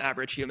better than the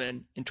average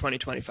human in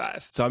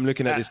 2025. So I'm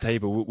looking at this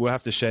table. We'll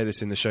have to share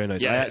this in the show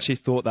notes. I actually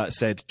thought that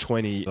said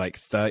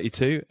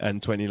 2032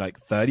 and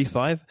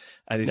 2035.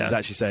 And this is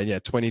actually saying,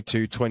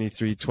 22,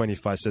 23,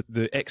 25. So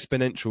the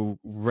exponential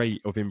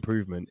rate of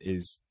improvement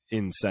is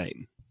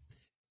insane.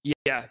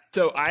 Yeah.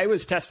 So I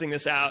was testing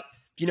this out.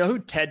 Do you know who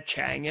Ted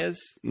Chiang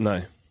is?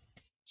 No.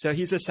 So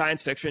he's a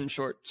science fiction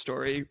short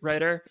story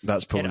writer.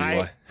 That's probably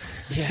why.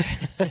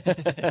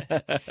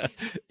 Yeah.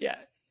 Yeah.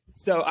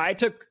 So I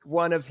took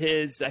one of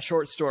his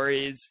short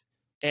stories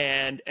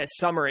and a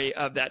summary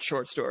of that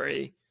short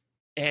story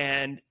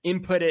and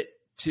input it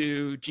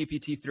to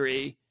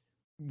GPT-3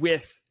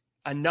 with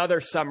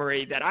another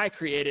summary that I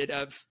created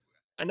of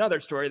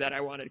another story that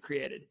I wanted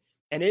created.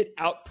 And it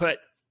output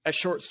a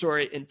short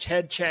story in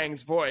Ted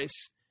Chiang's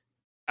voice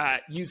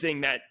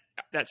using that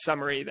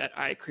summary that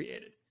I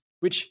created,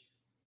 which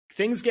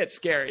things get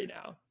scary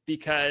now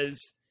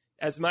because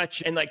as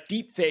much, and like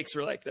deep fakes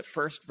were like the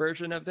first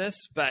version of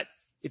this, but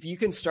if you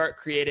can start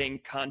creating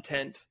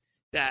content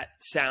that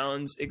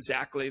sounds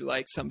exactly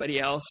like somebody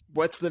else,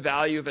 what's the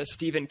value of a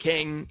Stephen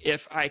King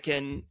if I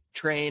can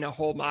train a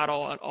whole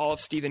model on all of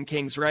Stephen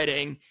King's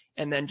writing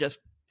and then just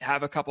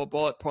have a couple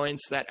bullet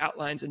points that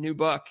outlines a new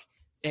book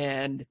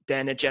and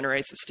then it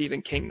generates a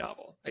Stephen King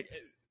novel? Like,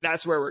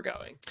 that's where we're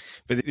going.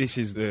 But this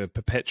is the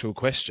perpetual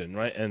question,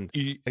 right? And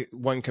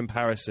one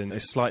comparison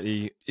is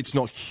it's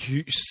not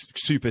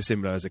super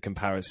similar as a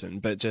comparison,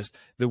 but just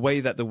the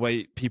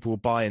way people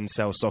buy and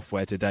sell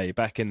software today.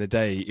 Back in the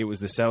day, it was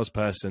the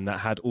salesperson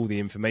that had all the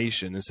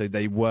information. And so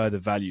they were the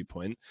value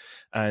point.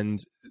 And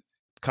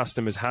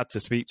customers had to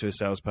speak to a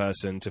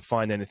salesperson to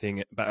find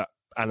anything about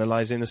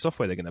analyzing the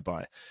software they're going to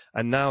buy.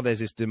 And now there's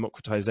this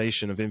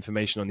democratization of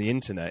information on the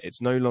internet. It's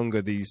no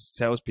longer these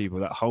salespeople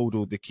that hold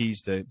all the keys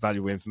to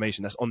valuable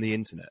information that's on the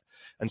internet.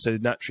 And so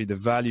naturally the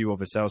value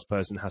of a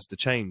salesperson has to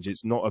change.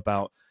 It's not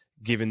about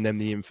giving them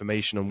the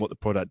information on what the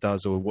product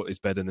does or what is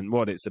better than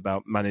what. It's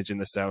about managing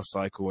the sales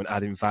cycle and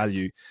adding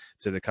value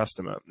to the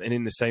customer. And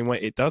in the same way,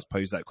 it does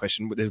pose that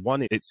question. There's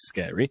one, it's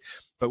scary,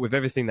 but with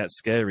everything that's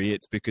scary,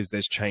 it's because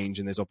there's change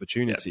and there's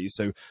opportunity.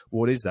 So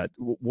what is that?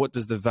 What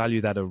does the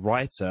value that a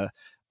writer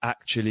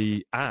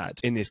actually add?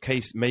 In this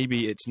case,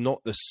 maybe it's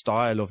not the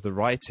style of the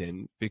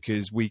writing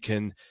because we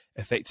can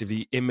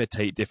effectively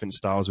imitate different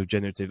styles with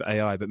generative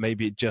AI, but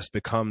maybe it just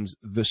becomes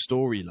the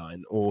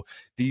storyline or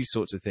these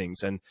sorts of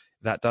things. And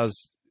that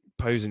does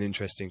pose an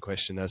interesting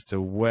question as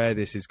to where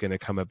this is going to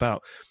come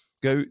about.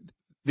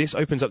 This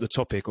opens up the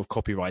topic of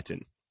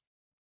copywriting.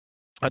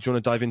 Do you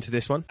want to dive into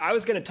this one? I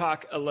was going to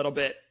talk a little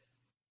bit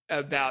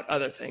about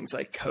other things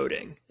like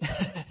coding.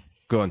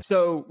 Go on.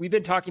 So we've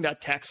been talking about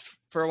text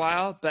for a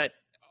while, but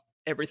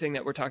everything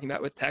that we're talking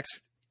about with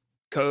text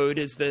code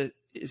is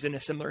in a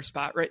similar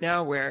spot right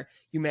now, where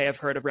you may have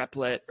heard of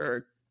Replit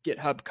or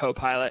GitHub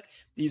Copilot.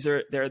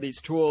 There are these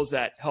tools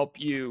that help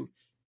you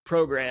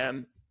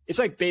program. It's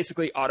like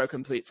basically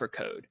autocomplete for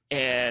code.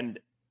 And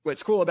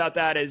what's cool about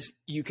that is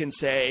you can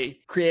say,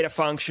 create a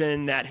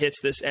function that hits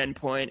this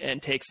endpoint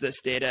and takes this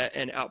data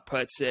and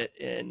outputs it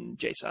in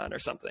JSON or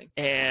something.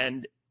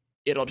 And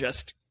it'll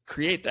just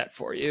create that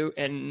for you.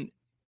 And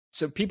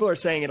so people are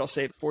saying it'll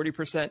save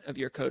 40% of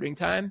your coding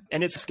time.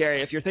 And it's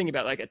scary. If you're thinking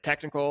about like a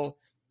technical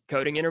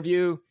coding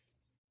interview,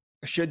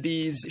 should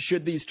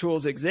these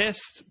tools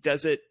exist?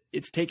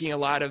 It's taking a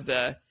lot of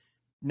the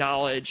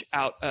knowledge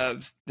out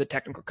of the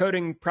technical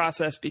coding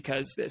process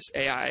because this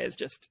AI is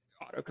just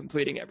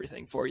auto-completing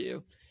everything for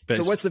you. But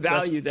so what's the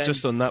value then?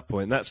 Just on that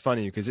point, that's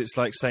funny because it's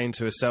like saying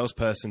to a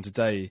salesperson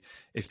today,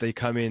 if they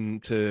come in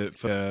for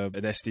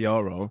an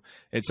SDR role,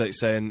 it's like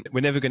saying,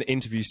 we're never going to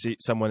interview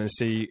someone and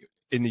see.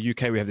 In the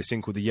UK, we have this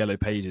thing called the Yellow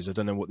Pages. I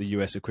don't know what the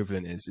US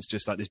equivalent is. It's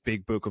just like this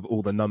big book of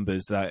all the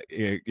numbers that,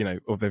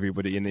 of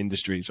everybody in the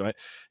industries, right?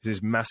 It's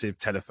this massive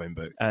telephone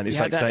book. And it's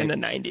like saying,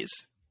 in the 90s.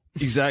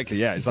 Exactly.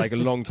 Yeah. It's like a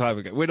long time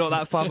ago. We're not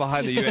that far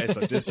behind the US.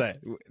 I'm just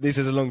saying this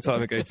is a long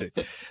time ago too.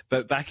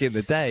 But back in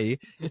the day,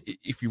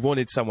 if you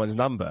wanted someone's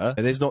number,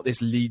 there's not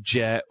this lead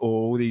jet or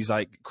all these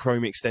like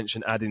Chrome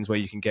extension add-ins where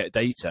you can get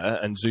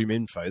data and Zoom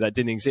info. That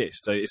didn't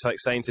exist. So it's like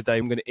saying today,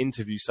 I'm going to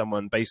interview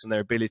someone based on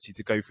their ability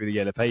to go through the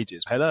Yellow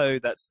Pages. Hello.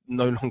 That's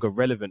no longer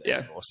relevant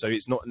anymore. So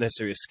it's not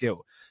necessarily a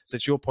skill. So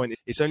to your point,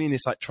 it's only in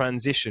this like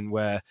transition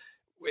where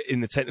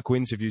in the technical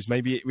interviews,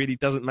 maybe it really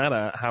doesn't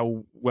matter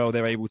how well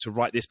they're able to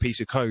write this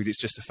piece of code.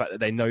 It's just the fact that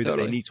they know that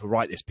they need to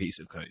write this piece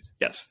of code.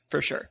 Yes,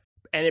 for sure.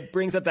 And it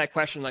brings up that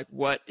question, like,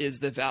 what is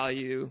the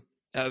value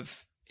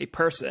of a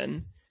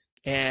person?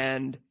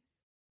 And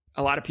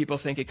a lot of people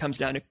think it comes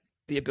down to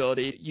the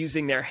ability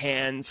using their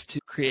hands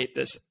to create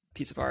this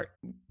piece of art.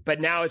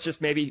 But now it's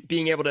just maybe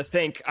being able to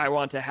think, I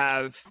want to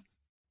have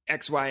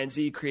X, Y, and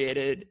Z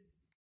created.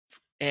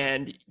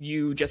 And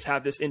you just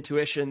have this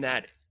intuition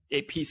that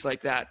a piece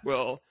like that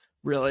will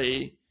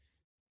really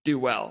do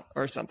well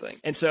or something.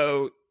 And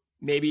so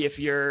maybe if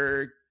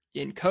you're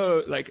in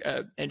code, like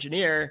an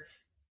engineer,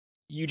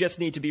 you just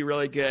need to be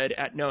really good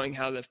at knowing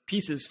how the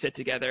pieces fit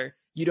together.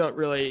 You don't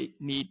really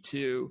need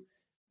to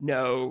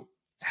know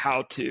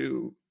how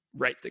to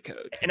write the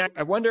code. And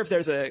I wonder if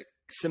there's a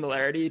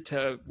similarity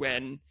to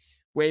when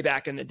way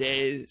back in the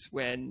days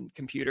when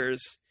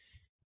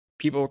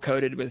people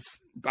coded with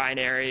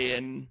binary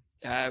and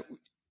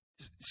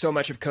so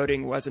much of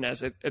coding wasn't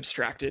as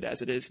abstracted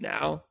as it is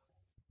now,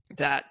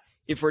 that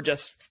if we're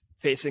just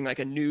facing like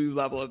a new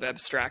level of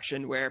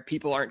abstraction where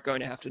people aren't going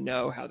to have to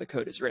know how the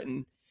code is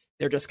written,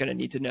 they're just going to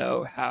need to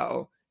know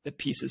how the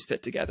pieces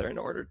fit together in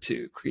order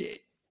to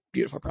create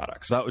beautiful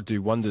products. That would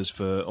do wonders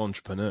for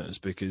entrepreneurs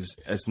because,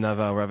 as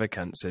Naval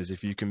Ravikant says,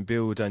 if you can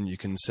build and you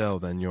can sell,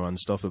 then you're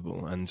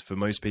unstoppable. And for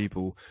most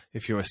people,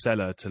 if you're a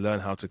seller, to learn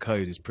how to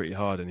code is pretty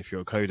hard. And if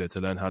you're a coder,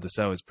 to learn how to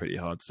sell is pretty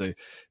hard. So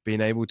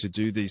being able to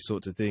do these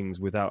sorts of things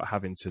without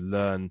having to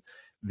learn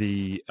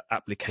the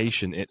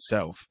application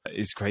itself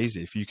is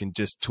crazy. If you can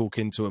just talk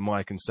into a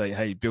mic and say,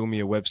 hey, build me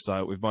a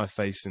website with my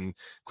face and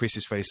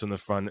Chris's face on the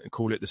front and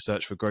call it the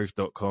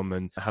searchforgrowth.com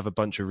and have a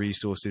bunch of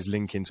resources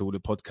link into all the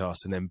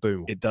podcasts, and then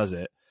boom, it does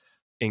it.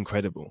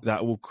 Incredible.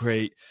 That will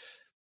create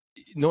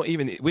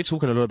we're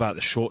talking a lot about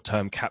the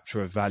short-term capture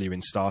of value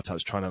in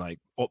startups trying to like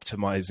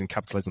optimize and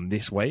capitalize on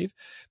this wave,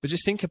 but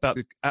just think about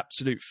the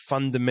absolute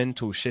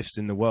fundamental shifts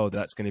in the world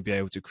that's going to be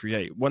able to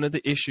create. One of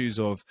the issues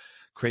of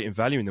creating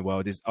value in the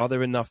world is, are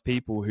there enough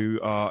people who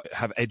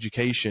have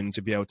education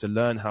to be able to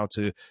learn how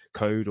to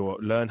code or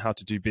learn how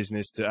to do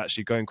business to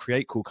actually go and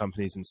create cool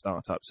companies and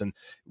startups? And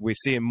we're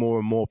seeing more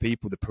and more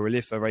people, the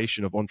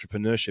proliferation of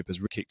entrepreneurship has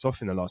kicked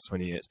off in the last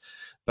 20 years,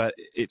 but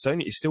it's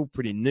still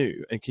pretty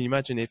new. And can you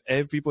imagine if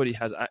everybody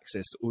has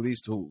access to all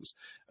these tools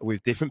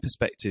with different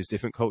perspectives,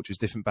 different cultures,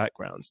 different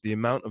backgrounds, the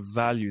amount of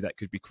value that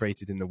could be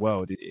created in the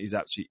world is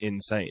actually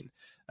insane.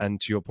 And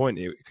to your point,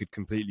 it could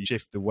completely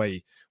shift the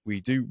way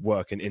we do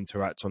work and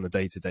interact on a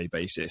day-to-day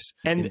basis.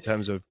 And in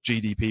terms of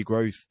GDP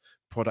growth,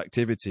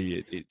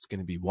 productivity, it's going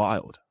to be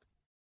wild.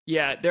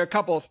 Yeah, there are a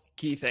couple of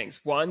key things.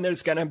 One,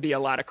 there's going to be a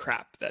lot of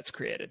crap that's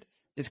created.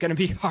 It's going to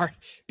be hard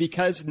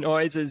because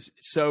noise is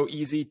so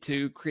easy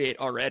to create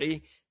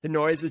already. The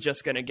noise is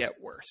just going to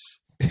get worse.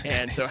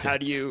 And so how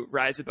do you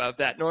rise above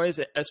that noise,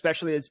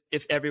 especially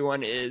if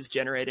everyone is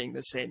generating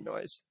the same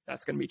noise?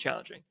 That's going to be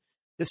challenging.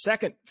 The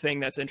second thing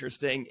that's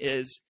interesting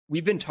is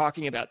we've been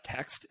talking about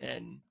text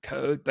and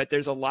code, but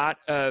there's a lot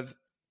of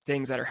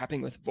things that are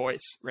happening with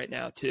voice right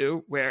now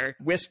too, where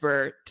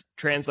Whisper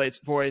translates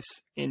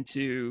voice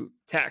into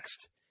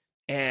text.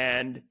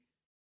 And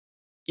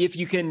if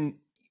you can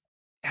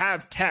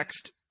have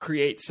text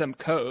create some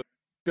code,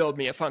 build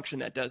me a function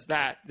that does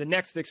that, the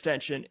next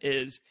extension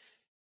is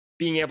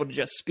being able to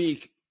just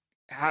speak,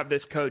 have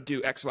this code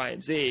do X, Y,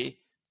 and Z,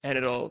 and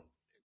it'll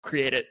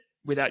create it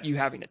without you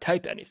having to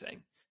type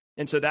anything.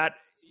 And so that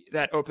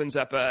opens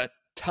up a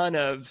ton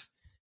of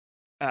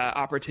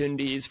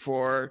opportunities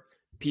for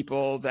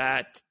people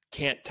that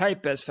can't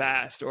type as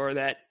fast or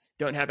that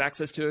don't have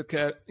access to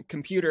a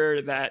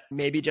computer, that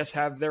maybe just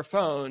have their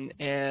phone,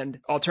 and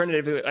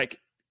alternatively, like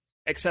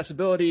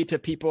accessibility to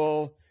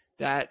people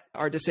that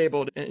are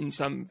disabled in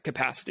some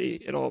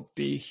capacity. It'll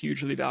be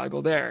hugely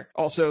valuable there.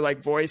 Also,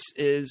 like voice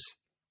is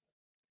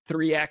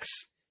 3x.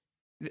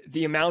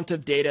 The amount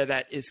of data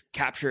that is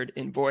captured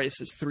in voice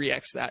is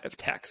 3x that of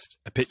text.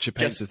 A picture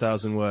paints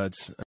 1,000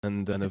 words,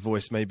 and then a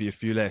voice maybe a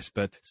few less,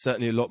 but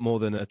certainly a lot more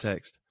than a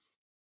text.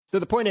 So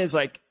the point is,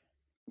 like,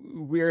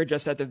 we're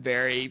just at the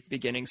very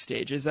beginning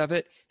stages of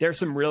it. There are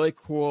some really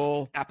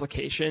cool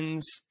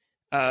applications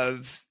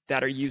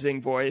that are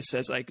using voice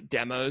as like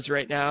demos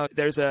right now.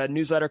 There's a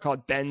newsletter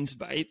called Ben's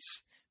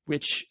Bites,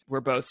 which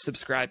we're both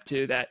subscribed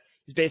to, that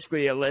is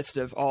basically a list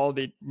of all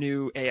the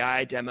new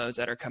AI demos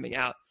that are coming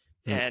out.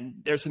 And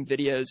there's some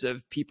videos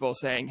of people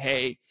saying,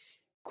 hey,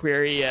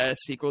 query a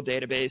SQL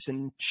database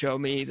and show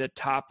me the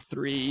top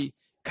 3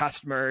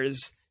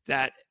 customers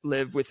that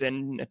live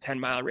within a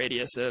 10-mile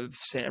radius of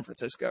San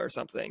Francisco or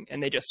something.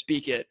 And they just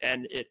speak it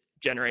and it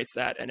generates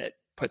that and it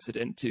puts it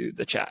into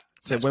the chat.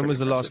 So when was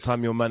the last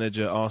time your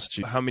manager asked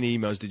you, how many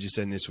emails did you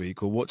send this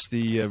week? Or what's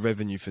the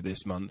revenue for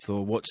this month?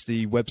 Or what's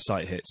the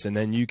website hits? And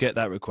then you get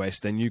that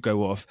request, then you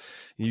go off,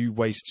 you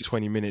waste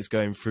 20 minutes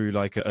going through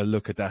like a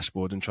Looker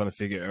dashboard and trying to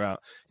figure it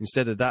out.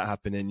 Instead of that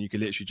happening, you could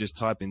literally just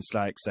type in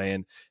Slack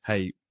saying,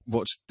 hey,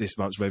 what's this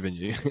month's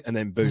revenue? And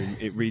then boom,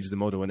 it reads the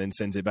model and then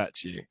sends it back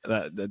to you.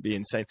 That'd be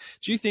insane.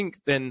 Do you think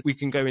then we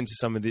can go into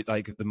some of the,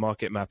 like the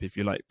market map, if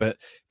you like, but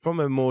from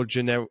a more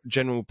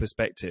general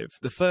perspective,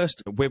 the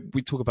first web,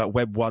 we talk about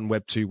web 1,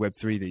 web 2, web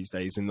 3 these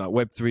days. And like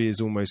web 3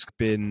 has almost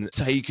been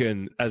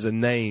taken as a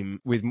name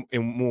with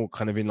in more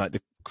kind of in like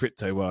the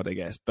crypto world, I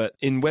guess. But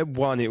in web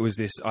 1, it was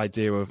this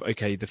idea of,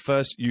 okay, the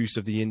first use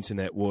of the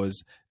internet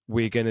was,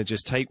 we're going to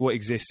just take what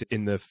exists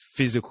in the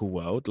physical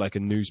world, like a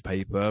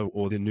newspaper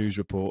or the news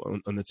report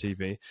on the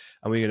TV,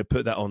 and we're going to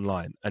put that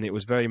online. And it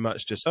was very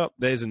much just, oh,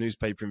 there's a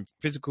newspaper in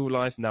physical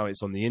life. Now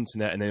it's on the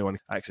internet and anyone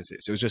can access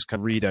it. So it was just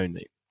kind of read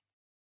only.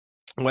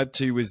 Web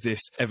 2 was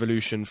this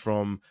evolution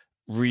from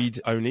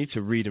read only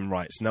to read and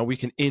write. So now we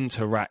can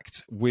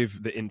interact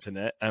with the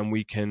internet and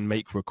we can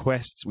make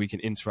requests, we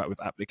can interact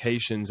with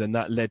applications, and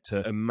that led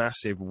to a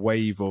massive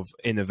wave of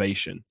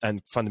innovation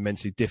and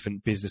fundamentally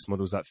different business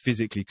models that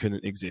physically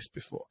couldn't exist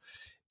before.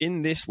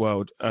 In this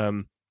world,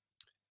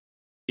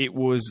 it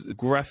was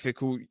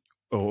graphical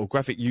or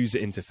graphic user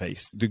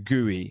interface, the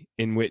GUI,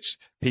 in which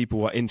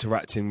people are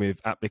interacting with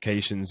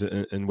applications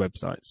and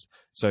websites.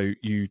 So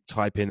you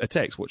type in a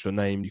text, what's your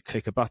name, you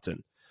click a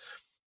button.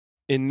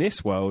 In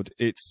this world,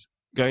 it's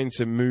going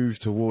to move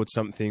towards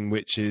something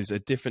which is a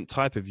different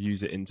type of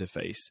user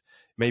interface.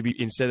 Maybe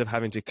instead of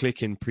having to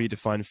click in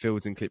predefined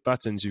fields and click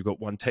buttons, you've got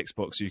one text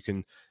box you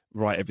can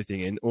write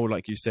everything in. Or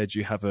like you said,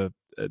 you have the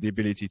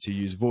ability to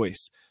use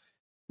voice.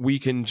 We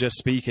can just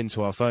speak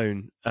into our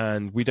phone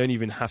and we don't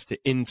even have to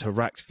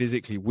interact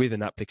physically with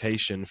an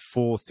application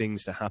for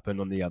things to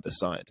happen on the other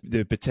side.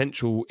 The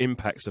potential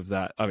impacts of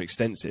that are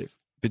extensive.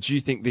 But do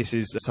you think this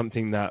is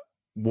something that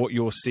what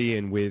you're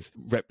seeing with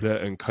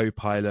Replit and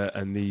Copilot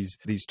and these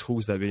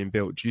tools that are being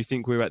built, do you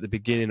think we're at the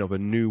beginning of a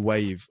new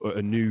wave or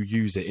a new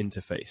user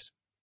interface?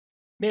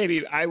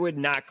 Maybe. I would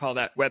not call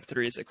that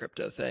Web3 as a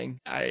crypto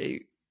thing. I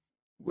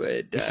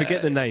would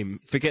forget the name.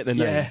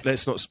 Yeah.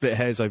 Let's not split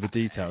hairs over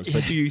details.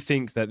 But do you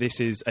think that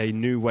this is a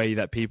new way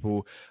that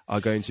people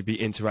are going to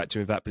be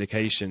interacting with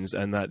applications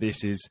and that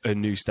this is a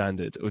new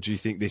standard? Or do you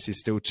think this is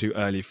still too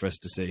early for us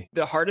to see?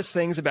 The hardest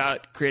things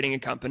about creating a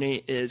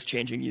company is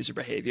changing user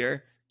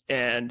behavior.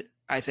 And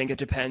I think it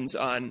depends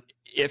on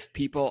if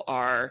people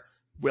are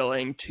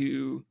willing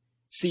to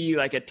see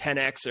like a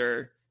 10x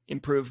or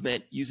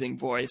improvement using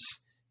voice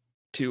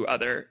to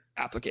other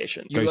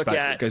applications.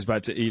 Goes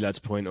back to Elad's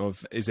point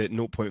of, is it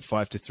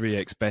 0.5 to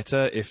 3x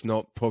better? If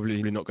not,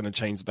 probably not going to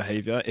change the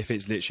behavior. If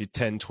it's literally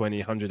 10,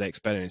 20,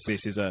 100x better, and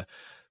this is a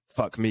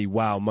fuck me,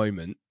 wow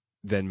moment,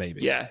 then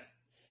maybe. Yeah.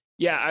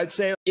 Yeah, I'd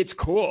say it's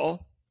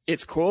cool.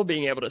 It's cool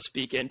being able to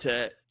speak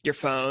into your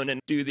phone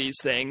and do these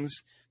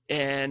things.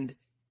 And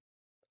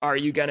are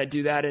you going to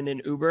do that in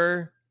an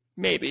Uber?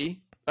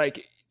 Maybe.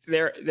 Like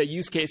the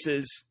use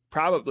cases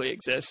probably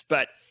exist,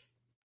 but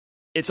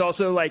it's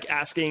also like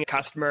asking a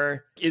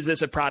customer, is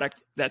this a product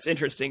that's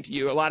interesting to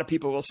you? A lot of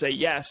people will say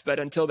yes, but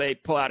until they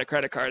pull out a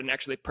credit card and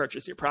actually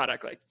purchase your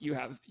product, like you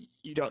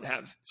don't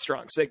have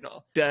strong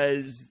signal.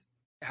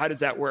 How does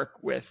that work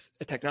with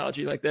a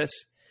technology like this?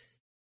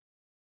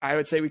 I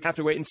would say we have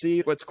to wait and see.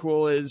 What's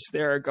cool is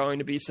there are going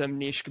to be some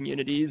niche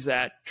communities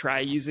that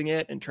try using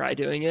it and try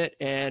doing it,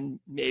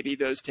 and maybe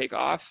those take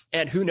off.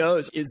 And who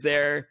knows,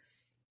 do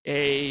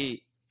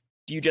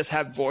you just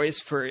have voice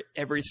for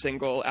every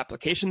single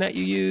application that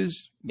you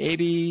use?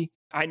 Maybe.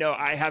 I know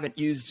I haven't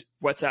used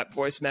WhatsApp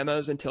voice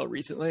memos until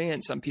recently,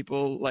 and some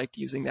people liked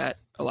using that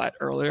a lot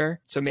earlier.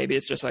 So maybe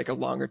it's just like a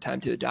longer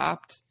time to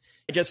adopt.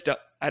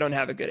 I don't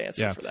have a good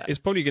answer for that. It's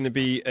probably going to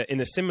be in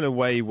a similar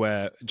way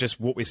where just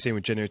what we're seeing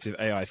with generative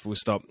AI, full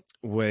stop,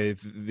 with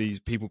these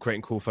people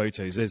creating cool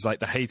photos. There's like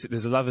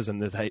there's the lovers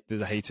and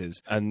the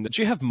haters. And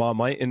do you have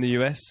Marmite in the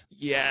US?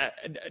 Yeah,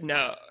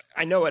 no,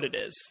 I know what it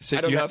is. So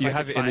I don't know if you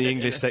have it in the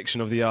English section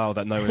of the aisle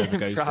that no one ever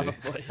goes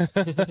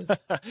to.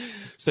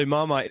 So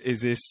Marmite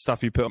is this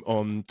stuff you put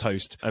on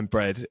toast and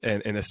bread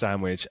in a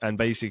sandwich. And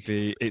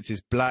basically it's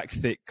this black,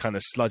 thick, kind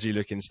of sludgy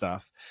looking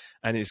stuff.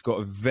 And it's got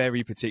a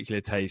very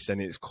particular taste,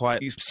 and it's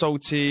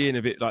salty and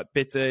a bit like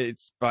bitter.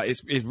 But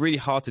it's really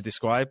hard to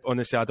describe.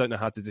 Honestly, I don't know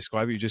how to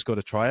describe it. You just got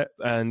to try it.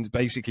 And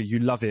basically you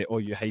love it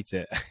or you hate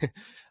it.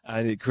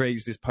 And it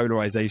creates this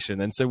polarization.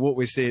 And so what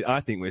I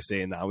think we're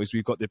seeing now is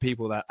we've got the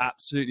people that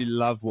absolutely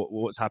love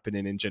what's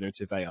happening in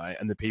generative AI,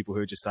 and the people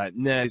who are just like,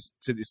 nah,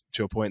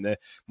 to a point, they're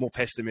more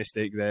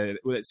pessimistic.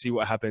 Let's see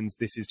what happens.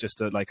 This is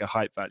just like a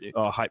hype value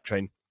or a hype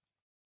train.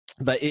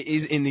 But it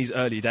is in these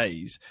early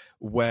days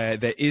where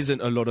there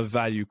isn't a lot of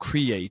value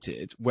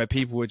created, where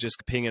people were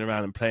just pinging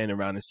around and playing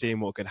around and seeing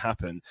what could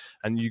happen.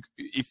 And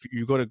if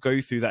you've got to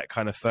go through that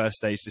kind of first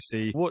stage to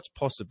see what's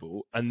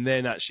possible, and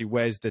then actually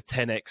where's the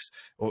 10x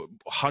or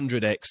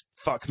 100x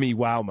fuck me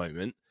wow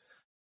moment.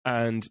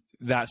 And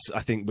that's, I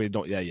think we're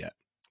not there yet.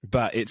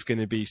 But it's going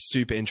to be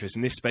super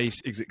interesting. This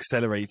space is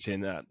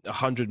accelerating at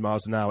 100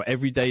 miles an hour.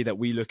 Every day that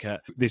we look at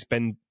this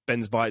Ben's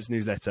Bytes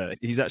newsletter,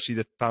 he's actually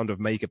the founder of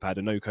MakerPad,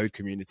 a no-code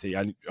community.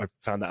 I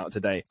found that out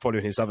today,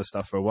 following his other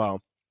stuff for a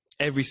while.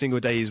 Every single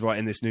day he's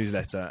writing this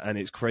newsletter, and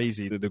it's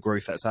crazy the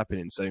growth that's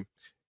happening. So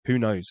who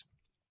knows?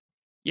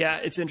 Yeah,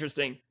 it's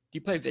interesting. Do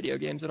you play video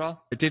games at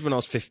all? I did when I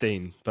was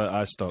 15, but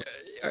I stopped.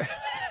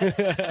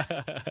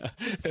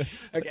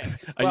 Okay.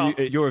 Well,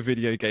 You're a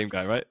video game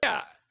guy, right?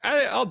 Yeah.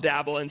 I'll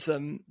dabble in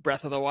some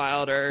Breath of the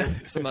Wild or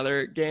some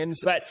other games.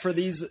 But for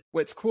these,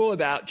 what's cool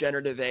about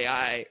generative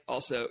AI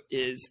also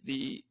is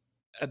the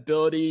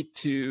ability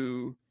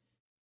to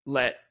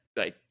let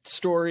like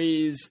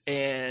stories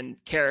and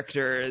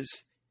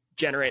characters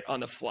generate on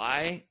the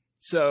fly.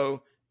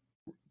 So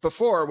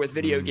before with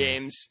video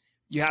games,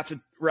 you have to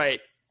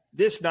write,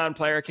 this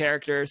non-player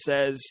character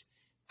says,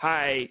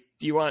 hi,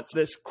 do you want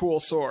this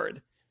cool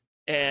sword?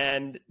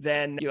 And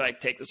then you like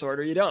take the sword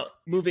or you don't.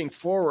 Moving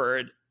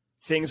forward,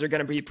 things are going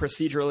to be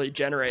procedurally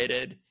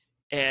generated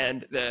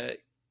and the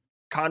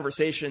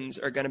conversations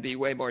are going to be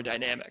way more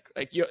dynamic.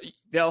 Like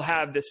they'll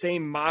have the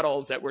same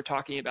models that we're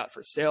talking about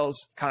for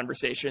sales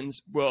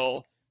conversations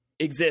will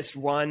exist,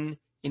 one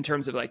in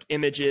terms of like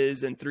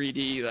images and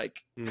 3D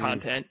like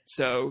content.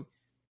 So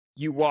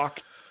you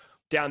walk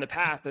down the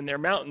path and they're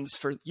mountains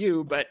for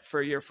you, but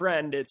for your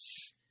friend,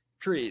 it's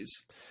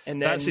trees.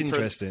 And then that's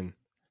interesting.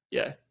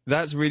 Yeah.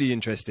 That's really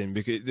interesting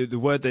because the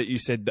word that you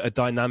said, a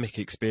dynamic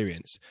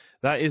experience,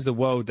 that is the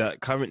world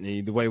that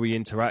currently the way we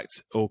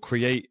interact or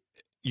create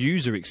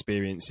user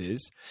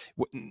experiences.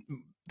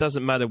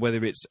 Doesn't matter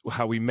whether it's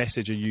how we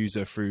message a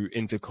user through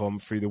intercom,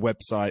 through the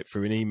website,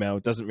 through an email,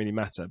 doesn't really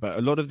matter. But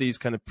a lot of these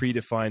kind of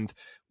predefined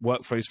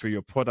workflows for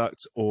your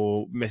product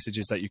or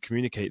messages that you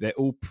communicate, they're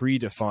all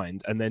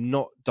predefined and they're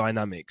not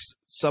dynamics.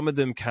 Some of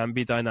them can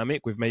be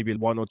dynamic with maybe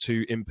one or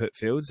two input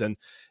fields,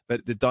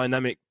 but the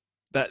dynamic,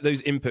 that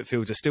those input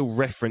fields are still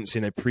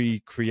referencing a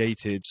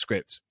pre-created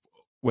script,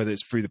 whether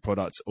it's through the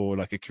product or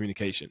like a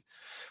communication.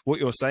 What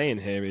you're saying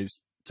here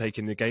is,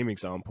 taking the game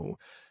example,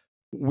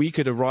 we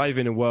could arrive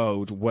in a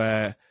world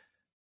where,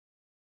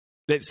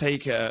 let's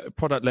take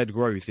product-led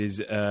growth is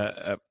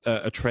a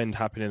trend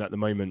happening at the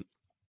moment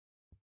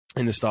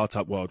in the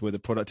startup world where the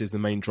product is the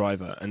main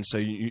driver. And so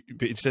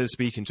instead of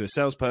speaking to a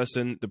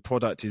salesperson, the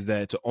product is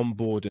there to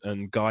onboard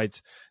and guide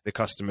the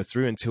customer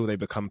through until they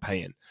become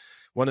paying.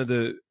 One of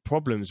the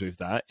problems with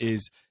that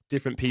is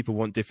different people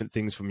want different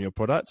things from your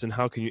product. And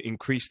how can you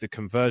increase the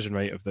conversion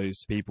rate of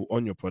those people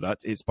on your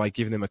product? It's by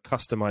giving them a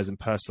customized and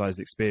personalized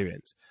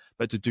experience.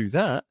 But to do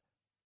that,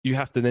 you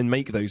have to then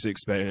make those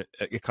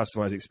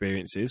customized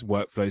experiences,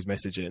 workflows,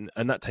 messaging,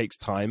 and that takes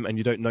time and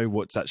you don't know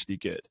what's actually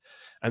good.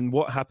 And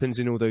what happens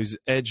in all those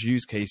edge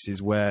use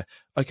cases where,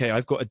 okay,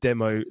 I've got a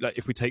demo, like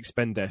if we take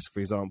Spendesk, for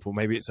example,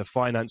 maybe it's a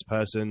finance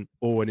person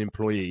or an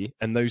employee,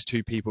 and those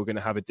two people are going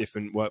to have a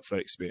different workflow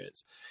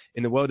experience.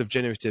 In the world of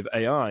generative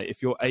AI,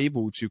 if you're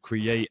able to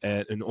create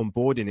an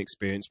onboarding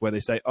experience where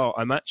they say, oh,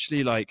 I'm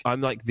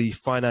like the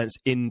finance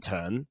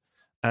intern,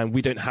 and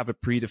we don't have a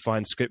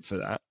predefined script for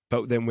that,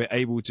 but then we're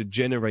able to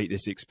generate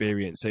this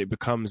experience so it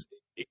becomes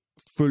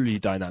fully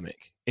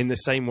dynamic, in the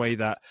same way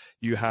that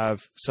you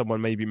have someone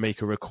maybe make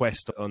a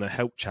request on a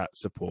help chat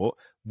support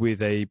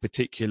with a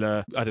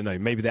particular, I don't know,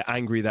 maybe they're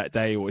angry that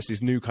day or it's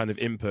this new kind of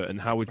input,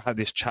 and how we'd have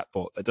this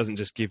chatbot that doesn't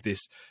just give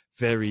this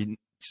very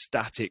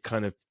static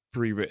kind of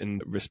pre-written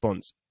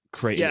response,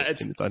 creating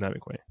it in a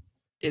dynamic way.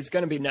 It's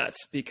going to be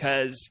nuts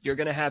because you're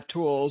going to have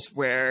tools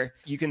where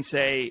you can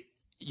say,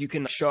 you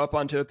can show up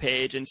onto a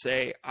page and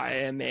say, I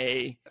am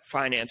a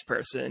finance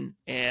person,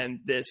 and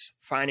this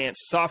finance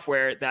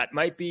software that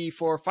might be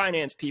for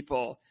finance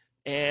people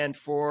and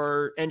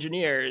for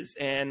engineers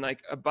and like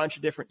a bunch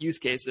of different use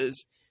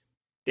cases,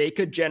 they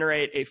could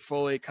generate a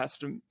fully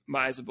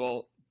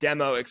customizable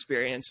demo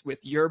experience with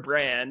your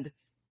brand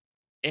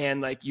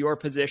and like your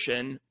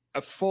position,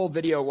 a full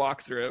video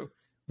walkthrough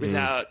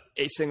without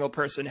a single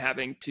person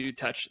having to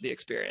touch the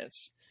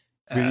experience.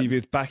 Really,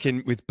 with back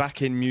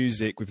in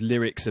music, with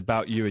lyrics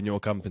about you and your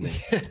company,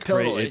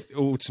 totally created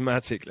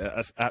automatically.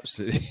 That's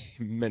absolutely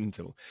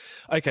mental.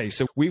 Okay,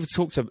 so we've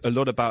talked a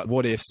lot about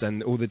what ifs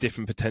and all the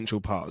different potential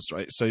paths,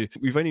 right? So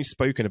we've only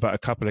spoken about a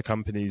couple of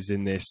companies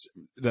in this,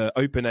 the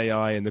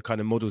OpenAI and the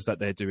kind of models that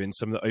they're doing,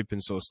 some of the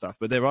open source stuff.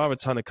 But there are a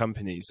ton of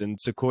companies, and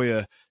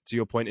Sequoia, to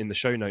your point in the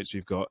show notes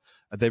we've got,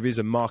 there is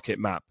a market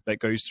map that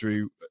goes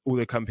through all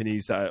the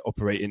companies that are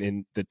operating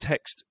in the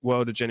text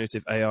world of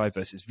generative AI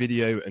versus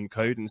video and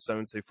code and so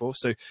on and so forth.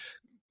 So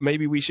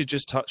maybe we should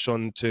just touch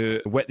on,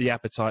 to whet the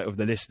appetite of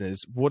the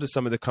listeners, what are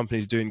some of the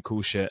companies doing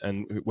cool shit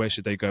and where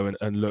should they go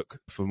and look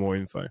for more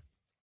info?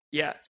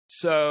 Yeah.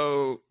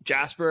 So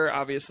Jasper,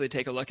 obviously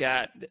take a look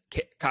at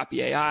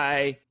Copy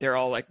AI. They're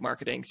all like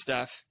marketing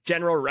stuff.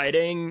 General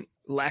writing,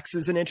 Lex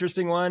is an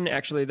interesting one.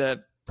 Actually,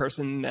 the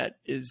person that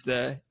is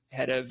the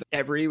head of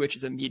Every, which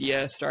is a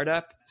media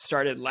startup,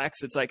 started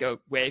Lex. It's like a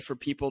way for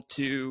people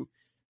to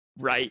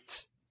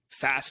write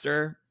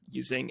faster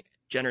using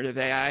generative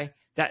AI.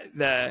 That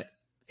the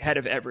head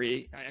of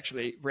Every, I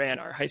actually ran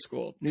our high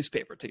school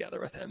newspaper together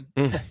with him,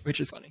 which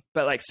is funny.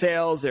 But like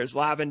sales, there's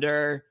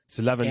Lavender.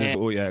 So Lavender's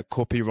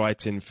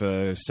copywriting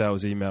for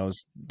sales emails,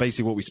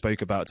 basically what we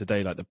spoke about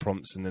today, like the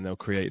prompts, and then they'll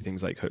create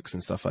things like hooks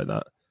and stuff like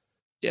that.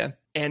 Yeah.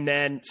 And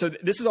then, so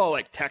this is all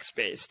like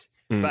text-based,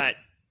 but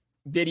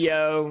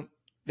video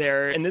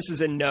there, and this is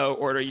in no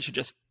order. You should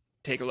just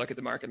take a look at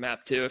the market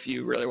map too, if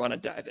you really want to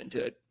dive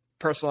into it.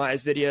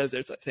 Personalized videos,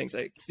 there's things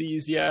like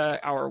Thesia,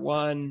 Hour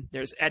One.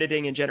 There's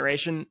editing and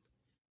generation,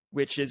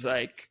 which is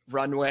like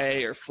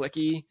Runway or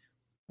Flicky.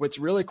 What's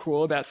really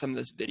cool about some of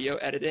this video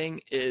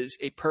editing is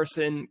a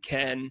person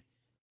can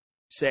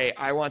say,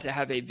 I want to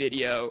have a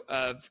video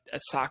of a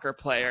soccer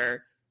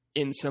player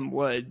in some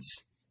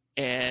woods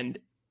and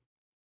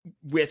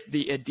with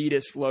the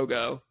Adidas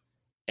logo,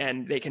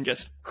 and they can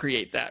just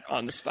create that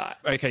on the spot.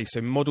 Okay,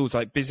 so models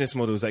like business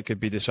models that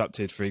could be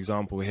disrupted, for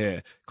example,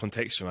 here,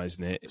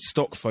 contextualizing it,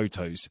 stock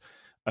photos.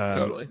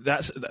 Totally.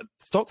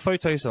 Stock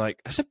photos are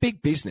like, that's a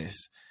big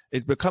business.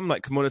 It's become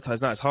like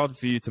commoditized now. It's hard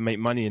for you to make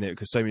money in it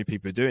because so many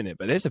people are doing it,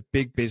 but there's a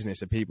big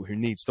business of people who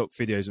need stock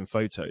videos and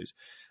photos.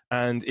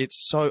 And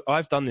it's so,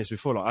 I've done this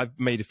before. Like I've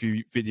made a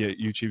few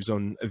YouTubes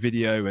on a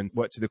video and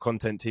worked with the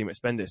content team at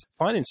Spendis.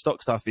 Finding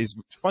stock stuff is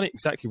finding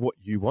exactly what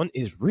you want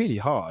is really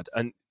hard.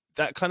 And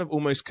that kind of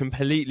almost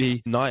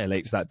completely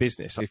annihilates that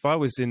business. If I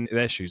was in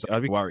their shoes,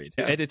 I'd be worried.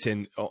 Yeah.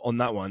 Editing on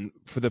that one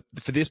for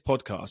this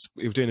podcast,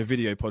 we were doing a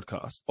video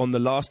podcast. On the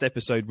last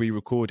episode we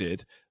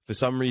recorded, for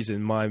some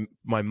reason my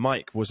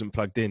mic wasn't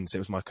plugged in, so it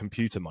was my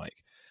computer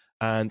mic.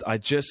 And I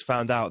just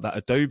found out that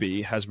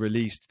Adobe has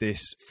released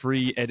this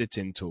free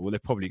editing tool. They're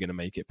probably going to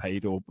make it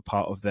paid or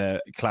part of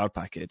their cloud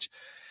package.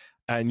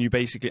 And you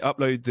basically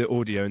upload the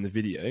audio and the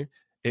video.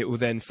 It will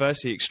then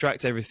firstly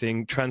extract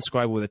everything,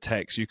 transcribe all the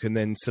text. You can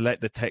then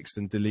select the text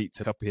and delete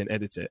to copy and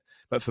edit it.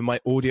 But for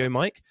my audio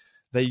mic,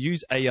 they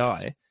use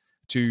AI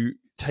to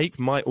take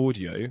my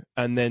audio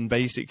and then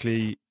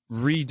basically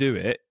redo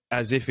it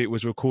as if it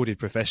was recorded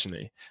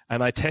professionally.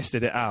 And I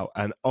tested it out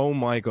and oh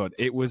my God,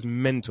 it was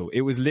mental.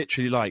 It was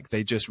literally like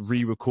they just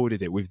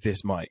re-recorded it with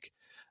this mic.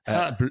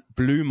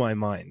 Blew my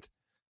mind.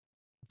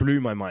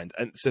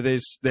 And so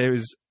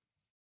there's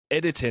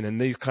editing and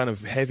these kind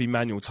of heavy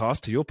manual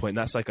tasks, to your point,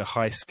 that's like a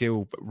high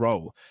skill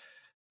role.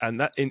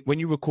 And that when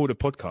you record a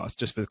podcast,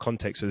 just for the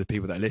context of the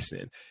people that are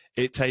listening,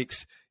 it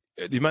takes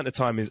the amount of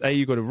time is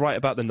you got to write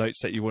about the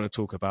notes that you want to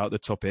talk about, the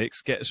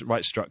topics, get the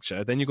right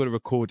structure. Then you've got to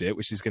record it,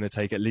 which is going to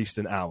take at least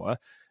an hour.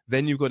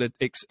 Then you've got to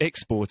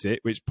export it,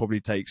 which probably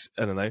takes,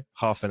 I don't know,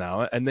 half an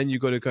hour. And then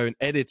you've got to go and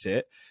edit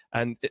it.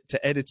 And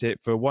to edit it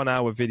for a 1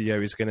 hour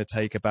video is going to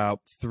take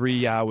about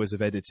 3 hours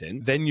of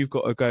editing. Then you've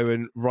got to go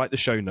and write the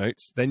show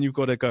notes. Then you've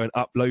got to go and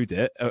upload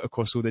it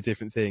across all the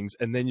different things.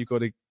 And then you've got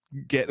to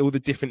get all the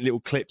different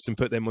little clips and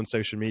put them on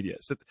social media.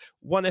 So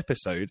one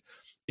episode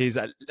is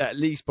at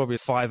least probably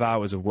 5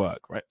 hours of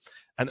work, right?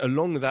 And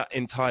along that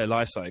entire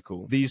life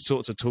cycle, these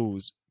sorts of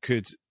tools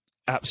could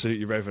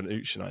absolutely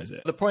revolutionize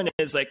it. The point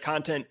is like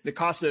content, the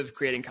cost of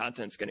creating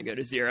content is going to go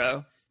to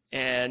zero.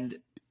 And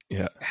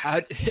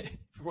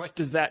what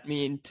does that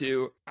mean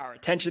to our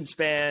attention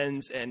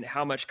spans and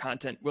how much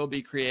content will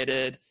be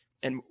created?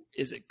 And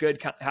is it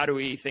good? How do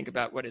we think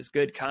about what is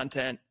good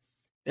content?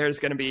 It's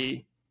going to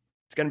be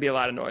a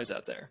lot of noise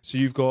out there. So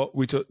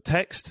we took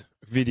text,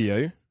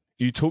 video.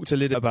 You talked a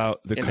little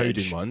about the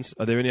coding ones.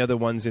 Are there any other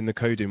ones in the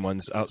coding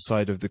ones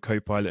outside of the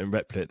Copilot and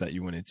Replit that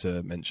you wanted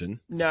to mention?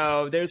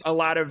 No, there's a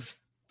lot of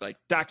like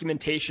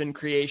documentation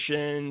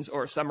creations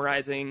or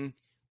summarizing.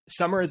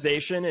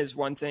 Summarization is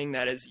one thing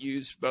that is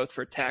used both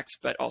for text,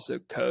 but also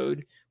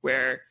code,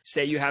 where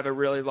say you have a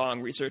really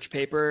long research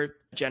paper,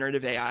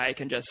 generative AI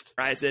can just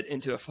summarize it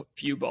into a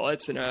few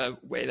bullets in a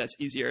way that's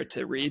easier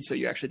to read. So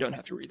you actually don't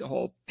have to read the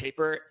whole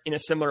paper. In a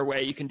similar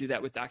way, you can do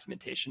that with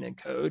documentation and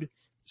code.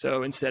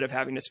 So instead of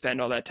having to spend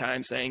all that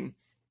time saying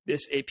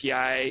this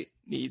API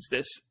needs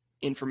this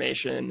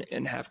information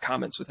and have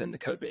comments within the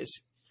code base,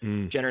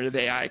 generative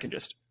AI can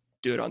just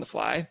do it on the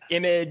fly.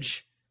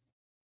 Image,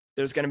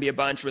 there's going to be a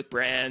bunch with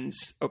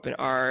brands,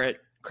 OpenArt,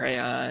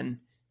 Crayon,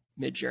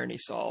 Midjourney,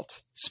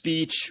 Salt.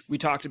 Speech, we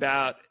talked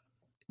about.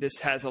 This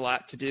has a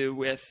lot to do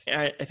with,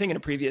 I think in a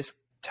previous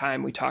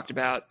time, we talked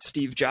about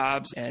Steve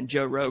Jobs and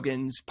Joe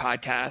Rogan's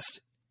podcast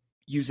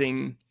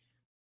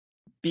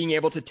being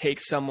able to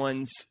take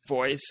someone's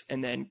voice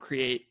and then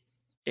create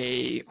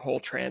a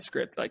whole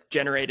transcript, like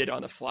generated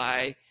on the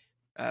fly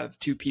of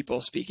two people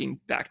speaking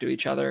back to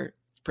each other.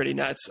 It's pretty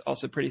nuts.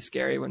 Also pretty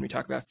scary when we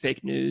talk about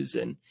fake news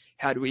and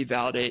how do we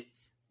validate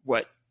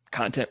what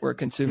content we're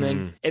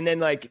consuming. And then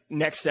like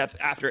next step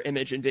after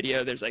image and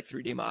video, there's like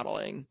 3D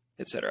modeling,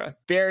 etc.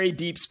 Very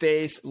deep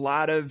space, a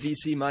lot of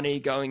VC money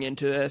going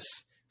into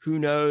this who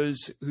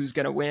knows who's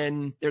going to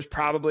win. There's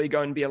probably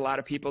going to be a lot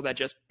of people that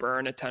just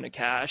burn a ton of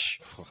cash.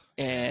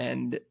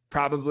 And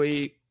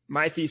probably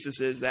my thesis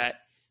is that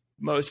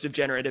most of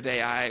generative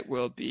AI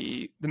will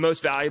be the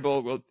most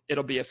valuable.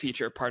 It'll be a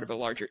feature, part of a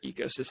larger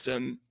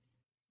ecosystem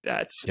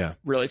that's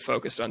really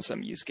focused on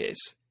some use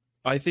case.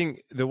 I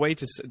think the way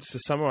to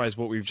summarize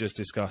what we've just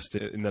discussed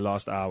in the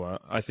last hour,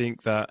 I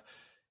think that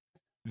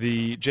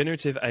the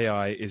generative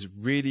AI is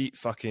really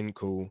fucking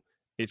cool.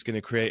 It's going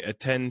to create a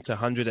 10 to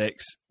 100x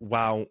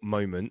wow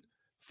moment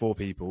for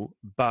people,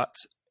 but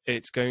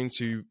it's going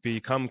to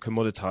become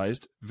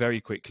commoditized very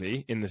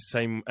quickly in the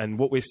same. And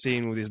what we're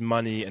seeing with this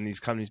money and these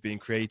companies being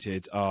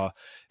created are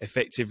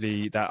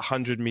effectively that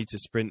 100-meter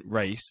sprint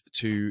race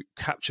to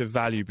capture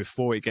value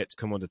before it gets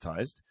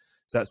commoditized.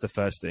 So that's the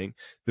first thing.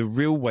 The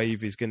real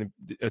wave is going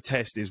to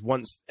test is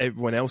once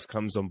everyone else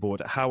comes on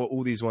board, how are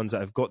all these ones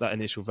that have got that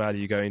initial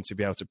value going to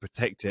be able to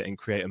protect it and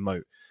create a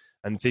moat?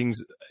 And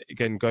things,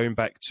 again, going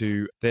back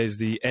to, there's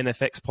the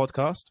NFX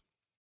podcast,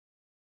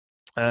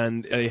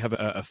 and they have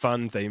a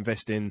fund. They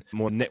invest in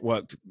more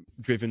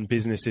network-driven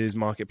businesses,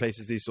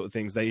 marketplaces, these sort of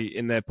things.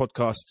 In their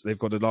podcast, they've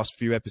got the last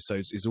few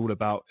episodes is all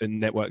about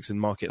networks and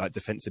market, like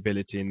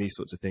defensibility and these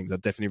sorts of things. I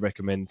definitely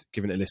recommend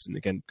giving it a listen.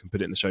 Again, can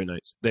put it in the show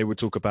notes. They would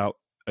talk about,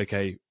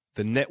 okay,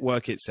 the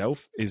network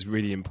itself is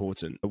really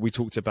important. We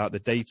talked about the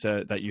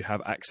data that you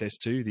have access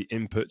to, the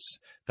inputs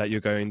that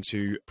you're going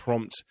to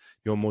prompt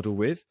your model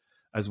with,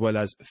 as well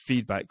as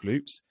feedback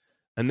loops.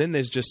 And then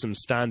there's just some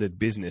standard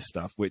business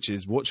stuff, which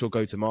is what's your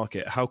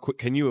go-to-market? How quick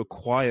can you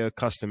acquire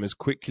customers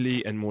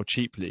quickly and more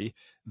cheaply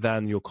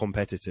than your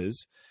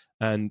competitors?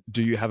 And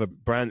do you have a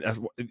brand?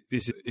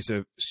 It's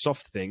a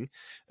soft thing,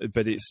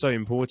 but it's so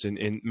important.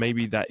 And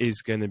maybe that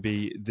is going to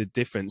be the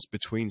difference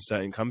between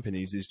certain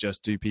companies is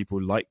just, do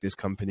people like this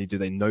company? Do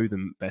they know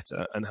them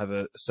better and have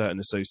a certain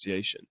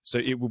association? So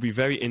it will be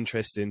very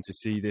interesting to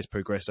see this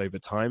progress over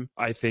time.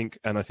 I think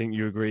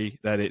you agree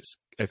that it's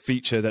a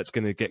feature that's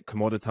going to get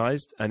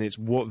commoditized, and it's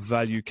what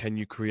value can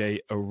you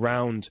create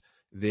around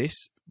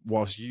this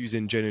whilst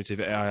using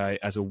generative AI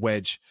as a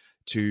wedge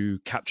to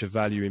capture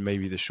value in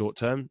maybe the short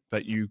term,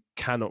 but you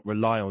cannot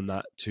rely on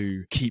that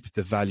to keep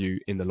the value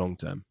in the long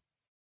term.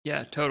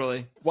 Yeah,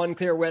 totally. One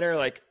clear winner,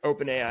 like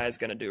OpenAI is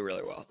going to do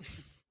really well.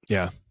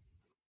 Yeah.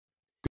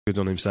 Good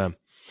on him, Sam.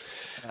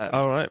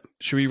 All right.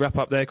 Should we wrap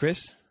up there,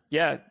 Chris?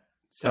 Yeah.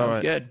 Sounds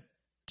good.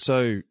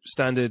 So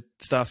standard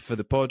stuff for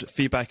the pod.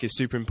 Feedback is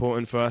super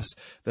important for us.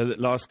 The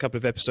last couple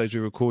of episodes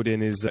we're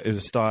recording is a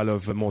style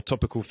of more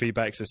topical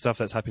feedback, so stuff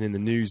that's happening in the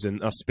news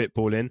and us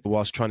spitballing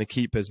whilst trying to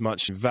keep as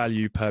much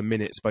value per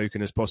minute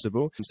spoken as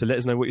possible. So let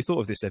us know what you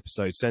thought of this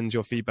episode. Send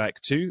your feedback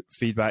to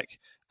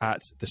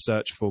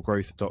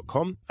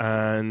feedback@thesearchforgrowth.com.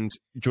 And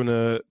do you want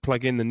to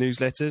plug in the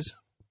newsletters?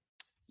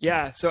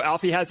 Yeah, so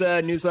Alfie has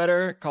a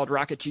newsletter called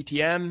Rocket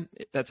GTM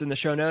that's in the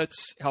show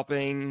notes,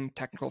 helping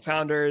technical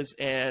founders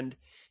and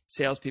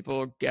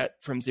salespeople get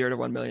from 0 to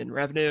 1 million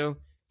revenue.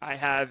 I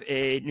have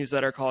a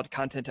newsletter called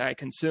Content I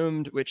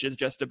Consumed, which is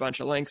just a bunch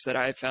of links that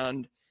I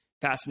found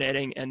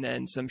fascinating, and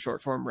then some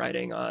short form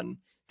writing on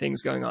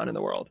things going on in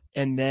the world.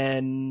 And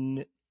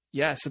then,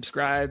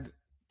 subscribe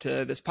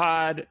to this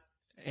pod,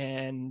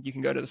 and you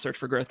can go to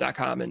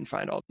thesearchforgrowth.com and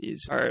find all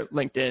these, our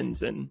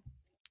LinkedIn's and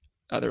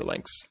other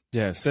links.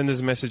 Yeah, send us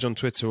a message on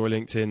Twitter or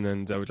LinkedIn,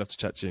 and I would love to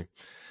chat to you.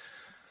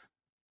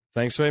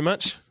 Thanks very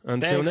much.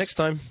 Until next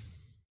time.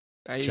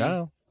 Bye.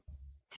 Ciao.